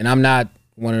 And I'm not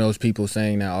one of those people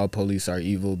saying that all police are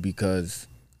evil, because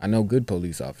I know good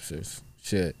police officers.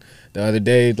 Shit. The other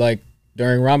day, like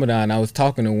during Ramadan, I was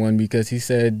talking to one because he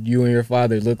said, you and your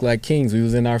father look like kings. We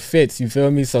was in our fits, you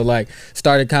feel me? So like,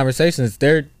 started conversations.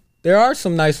 There are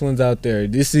some nice ones out there.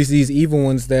 This is these evil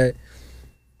ones that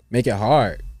make it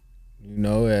hard,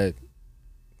 that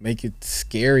make it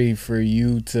scary for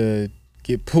you to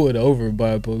get pulled over by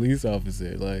a police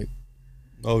officer. Like,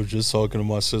 I was just talking to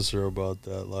my sister about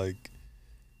that. Like,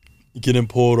 getting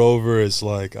pulled over is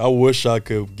like, I wish I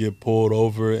could get pulled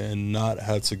over and not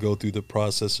have to go through the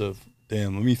process of,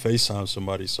 damn, let me FaceTime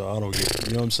somebody so I don't get,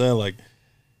 you know what I'm saying?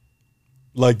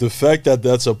 Like the fact that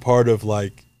that's a part of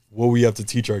like what we have to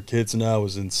teach our kids now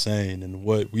is insane, and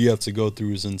what we have to go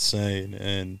through is insane.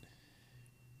 And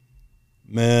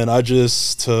man,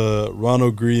 to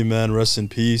Ronald Green, man, rest in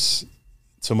peace.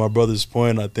 To my brother's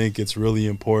point, I think it's really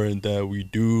important that we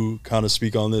do kind of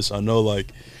speak on this. I know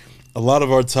like a lot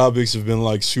of our topics have been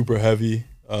like super heavy,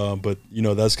 but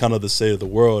that's kind of the state of the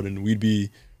world, and we'd be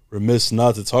remiss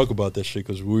not to talk about that shit,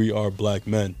 because we are black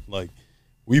men. Like,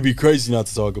 we'd be crazy not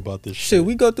to talk about this shit.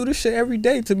 We go through this shit every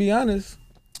day, to be honest.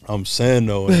 I'm saying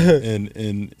though,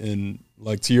 and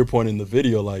like to your point in the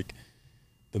video, like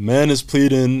the man is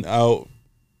pleading out,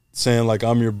 saying like,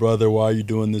 I'm your brother, why are you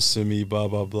doing this to me, blah,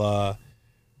 blah, blah.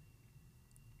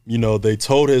 They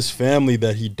told his family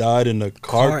that he died in a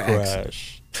car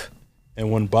crash.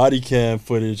 And when body cam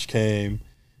footage came,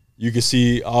 you could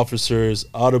see officers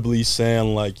audibly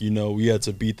saying like, we had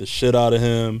to beat the shit out of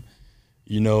him.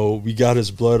 We got his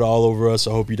blood all over us.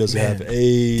 I hope he doesn't have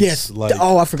AIDS. Yes. Like,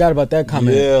 I forgot about that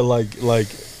comment. Yeah,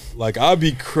 like I'd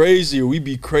be crazy, or we'd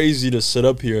be crazy to sit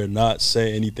up here and not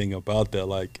say anything about that.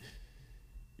 Like,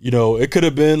 it could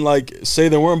have been like, say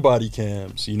there weren't body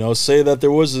cams, say that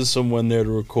there wasn't someone there to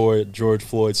record George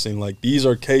Floyd, saying like, these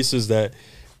are cases that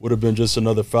would have been just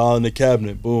another file in the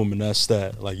cabinet, boom, and that's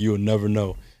that. Like, you would never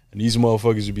know. And these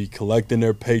motherfuckers would be collecting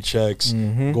their paychecks,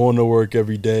 going to work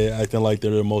every day, acting like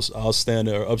they're the most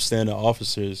outstanding or upstanding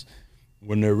officers,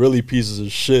 when they're really pieces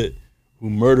of shit who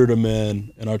murdered a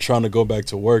man and are trying to go back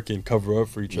to work and cover up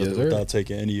for each other without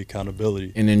taking any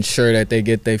accountability. And ensure that they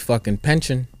get their fucking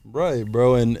pension. Right,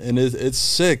 bro. And it's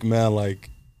sick, man. Like,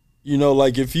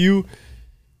 like if you're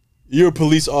a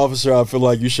police officer, I feel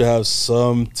like you should have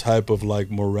some type of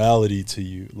like morality to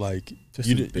you. Like,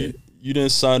 you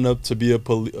didn't sign up to be a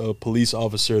police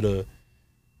officer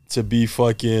to be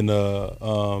fucking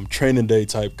training day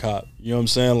type cop. You know what I'm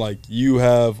saying? Like, you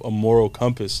have a moral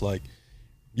compass. Like,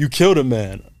 you killed a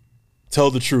man.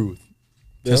 Tell the truth.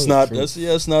 That's not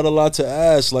a lot to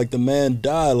ask. Like, the man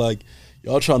died. Like,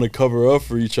 y'all trying to cover up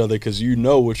for each other because you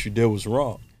know what you did was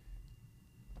wrong.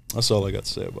 That's all I got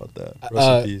to say about that. Rest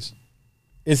in peace.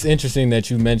 It's interesting that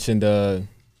you mentioned, the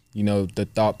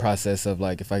thought process of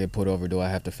like, if I get pulled over, do I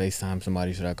have to FaceTime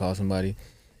somebody? Should I call somebody?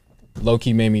 Low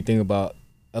key made me think about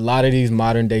a lot of these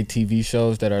modern day TV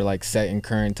shows that are like set in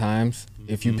current times.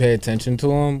 If you pay attention to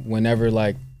them, whenever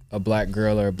like a black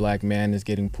girl or a black man is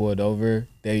getting pulled over,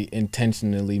 they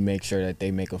intentionally make sure that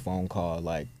they make a phone call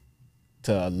like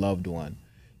to a loved one.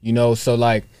 So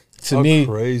like, to me,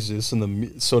 crazy. It's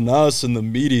in so now it's in the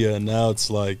media, and now it's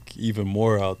like even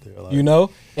more out there. Like, you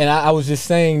know. And I was just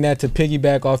saying that to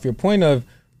piggyback off your point of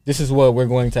this is what we're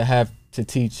going to have to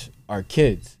teach our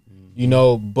kids, you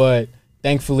know. But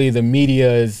thankfully, the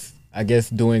media is, I guess,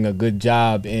 doing a good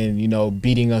job in, you know,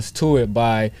 beating us to it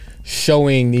by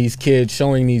showing these kids,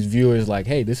 showing these viewers, like,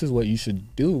 hey, this is what you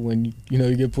should do when you know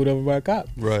you get pulled over by a cop,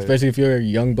 right? Especially if you're a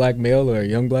young black male or a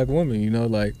young black woman, you know,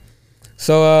 like.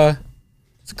 So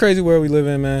it's a crazy world we live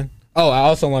in, man. Oh, I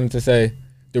also wanted to say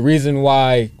the reason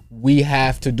why we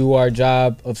have to do our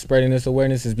job of spreading this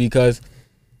awareness is because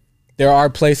there are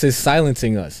places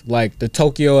silencing us. Like the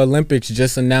Tokyo Olympics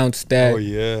just announced that, oh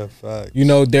yeah, facts. you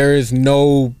know, there is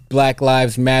no Black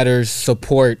Lives Matter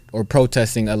support or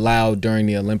protesting allowed during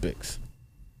the Olympics.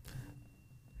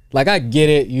 Like, I get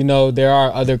it, you know, there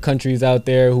are other countries out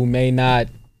there who may not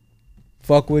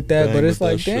fuck with that, Bang but it's with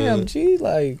like, that damn, shit. G,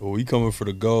 like, Well, we coming for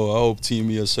the goal. I hope Team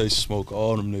USA smoke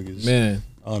all them niggas. man,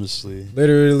 honestly,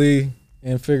 literally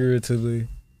and figuratively.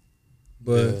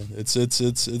 But yeah,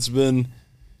 it's been.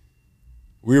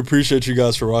 We appreciate you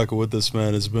guys for rocking with us,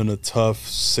 man. It's been a tough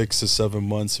 6 to 7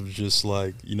 months of just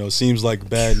like, you know, seems like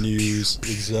bad news.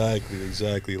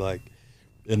 Exactly. Like,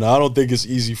 and I don't think it's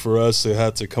easy for us to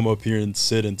have to come up here and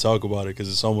sit and talk about it because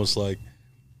it's almost like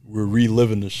we're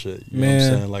reliving the shit. You know what I'm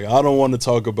saying? Like, I don't want to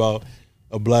talk about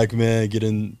a black man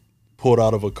getting pulled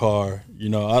out of a car. You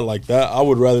know, I like that. I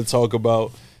would rather talk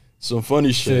about some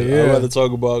funny shit. Yeah. I'd rather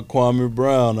talk about Kwame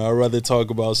Brown. I'd rather talk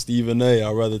about Stephen A.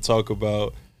 I'd rather talk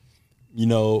about, you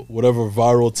know, whatever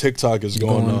viral TikTok is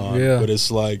going on. Yeah. But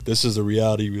it's like, this is the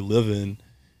reality we live in.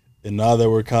 And now that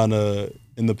we're kind of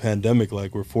in the pandemic,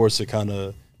 like, we're forced to kind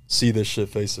of see this shit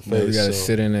face to face. yeah, we gotta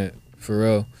sit in it for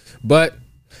real. But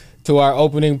to our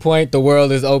opening point, the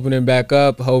world is opening back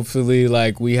up. Hopefully,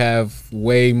 like, we have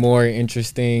way more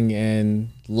interesting and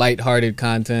lighthearted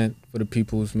content for the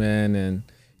peoples, man. And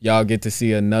y'all get to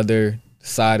see another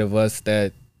side of us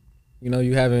that, you know,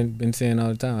 you haven't been seeing all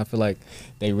the time. I feel like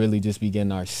they really just be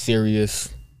getting our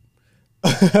serious,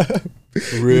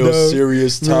 real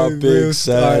serious topics,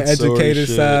 our educated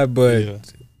shit. side. But yeah.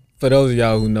 for those of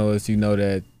y'all who know us, you know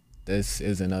that this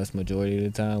isn't us majority of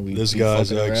the time. This be guy's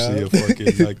fucking actually around. a fucking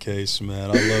nutcase, man.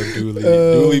 I love Dooley.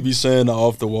 Dooley be saying the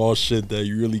off the wall shit that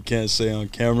you really can't say on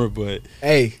camera, but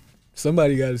Hey,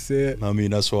 somebody gotta say it. I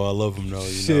mean, that's why I love him, though.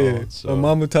 You Shit, know. So. my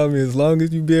mama told me as long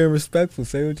as you being respectful,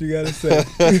 say what you gotta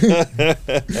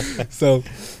say. So,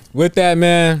 with that,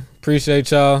 man, appreciate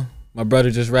y'all. My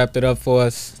brother just wrapped it up for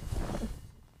us.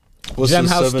 What's Gem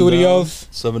this, House 7 Studios.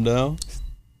 Down? 7 down.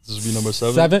 This will be number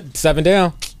 7. Seven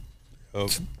down. Oh.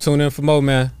 Tune in for more,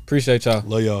 man. Appreciate y'all.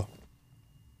 Love y'all.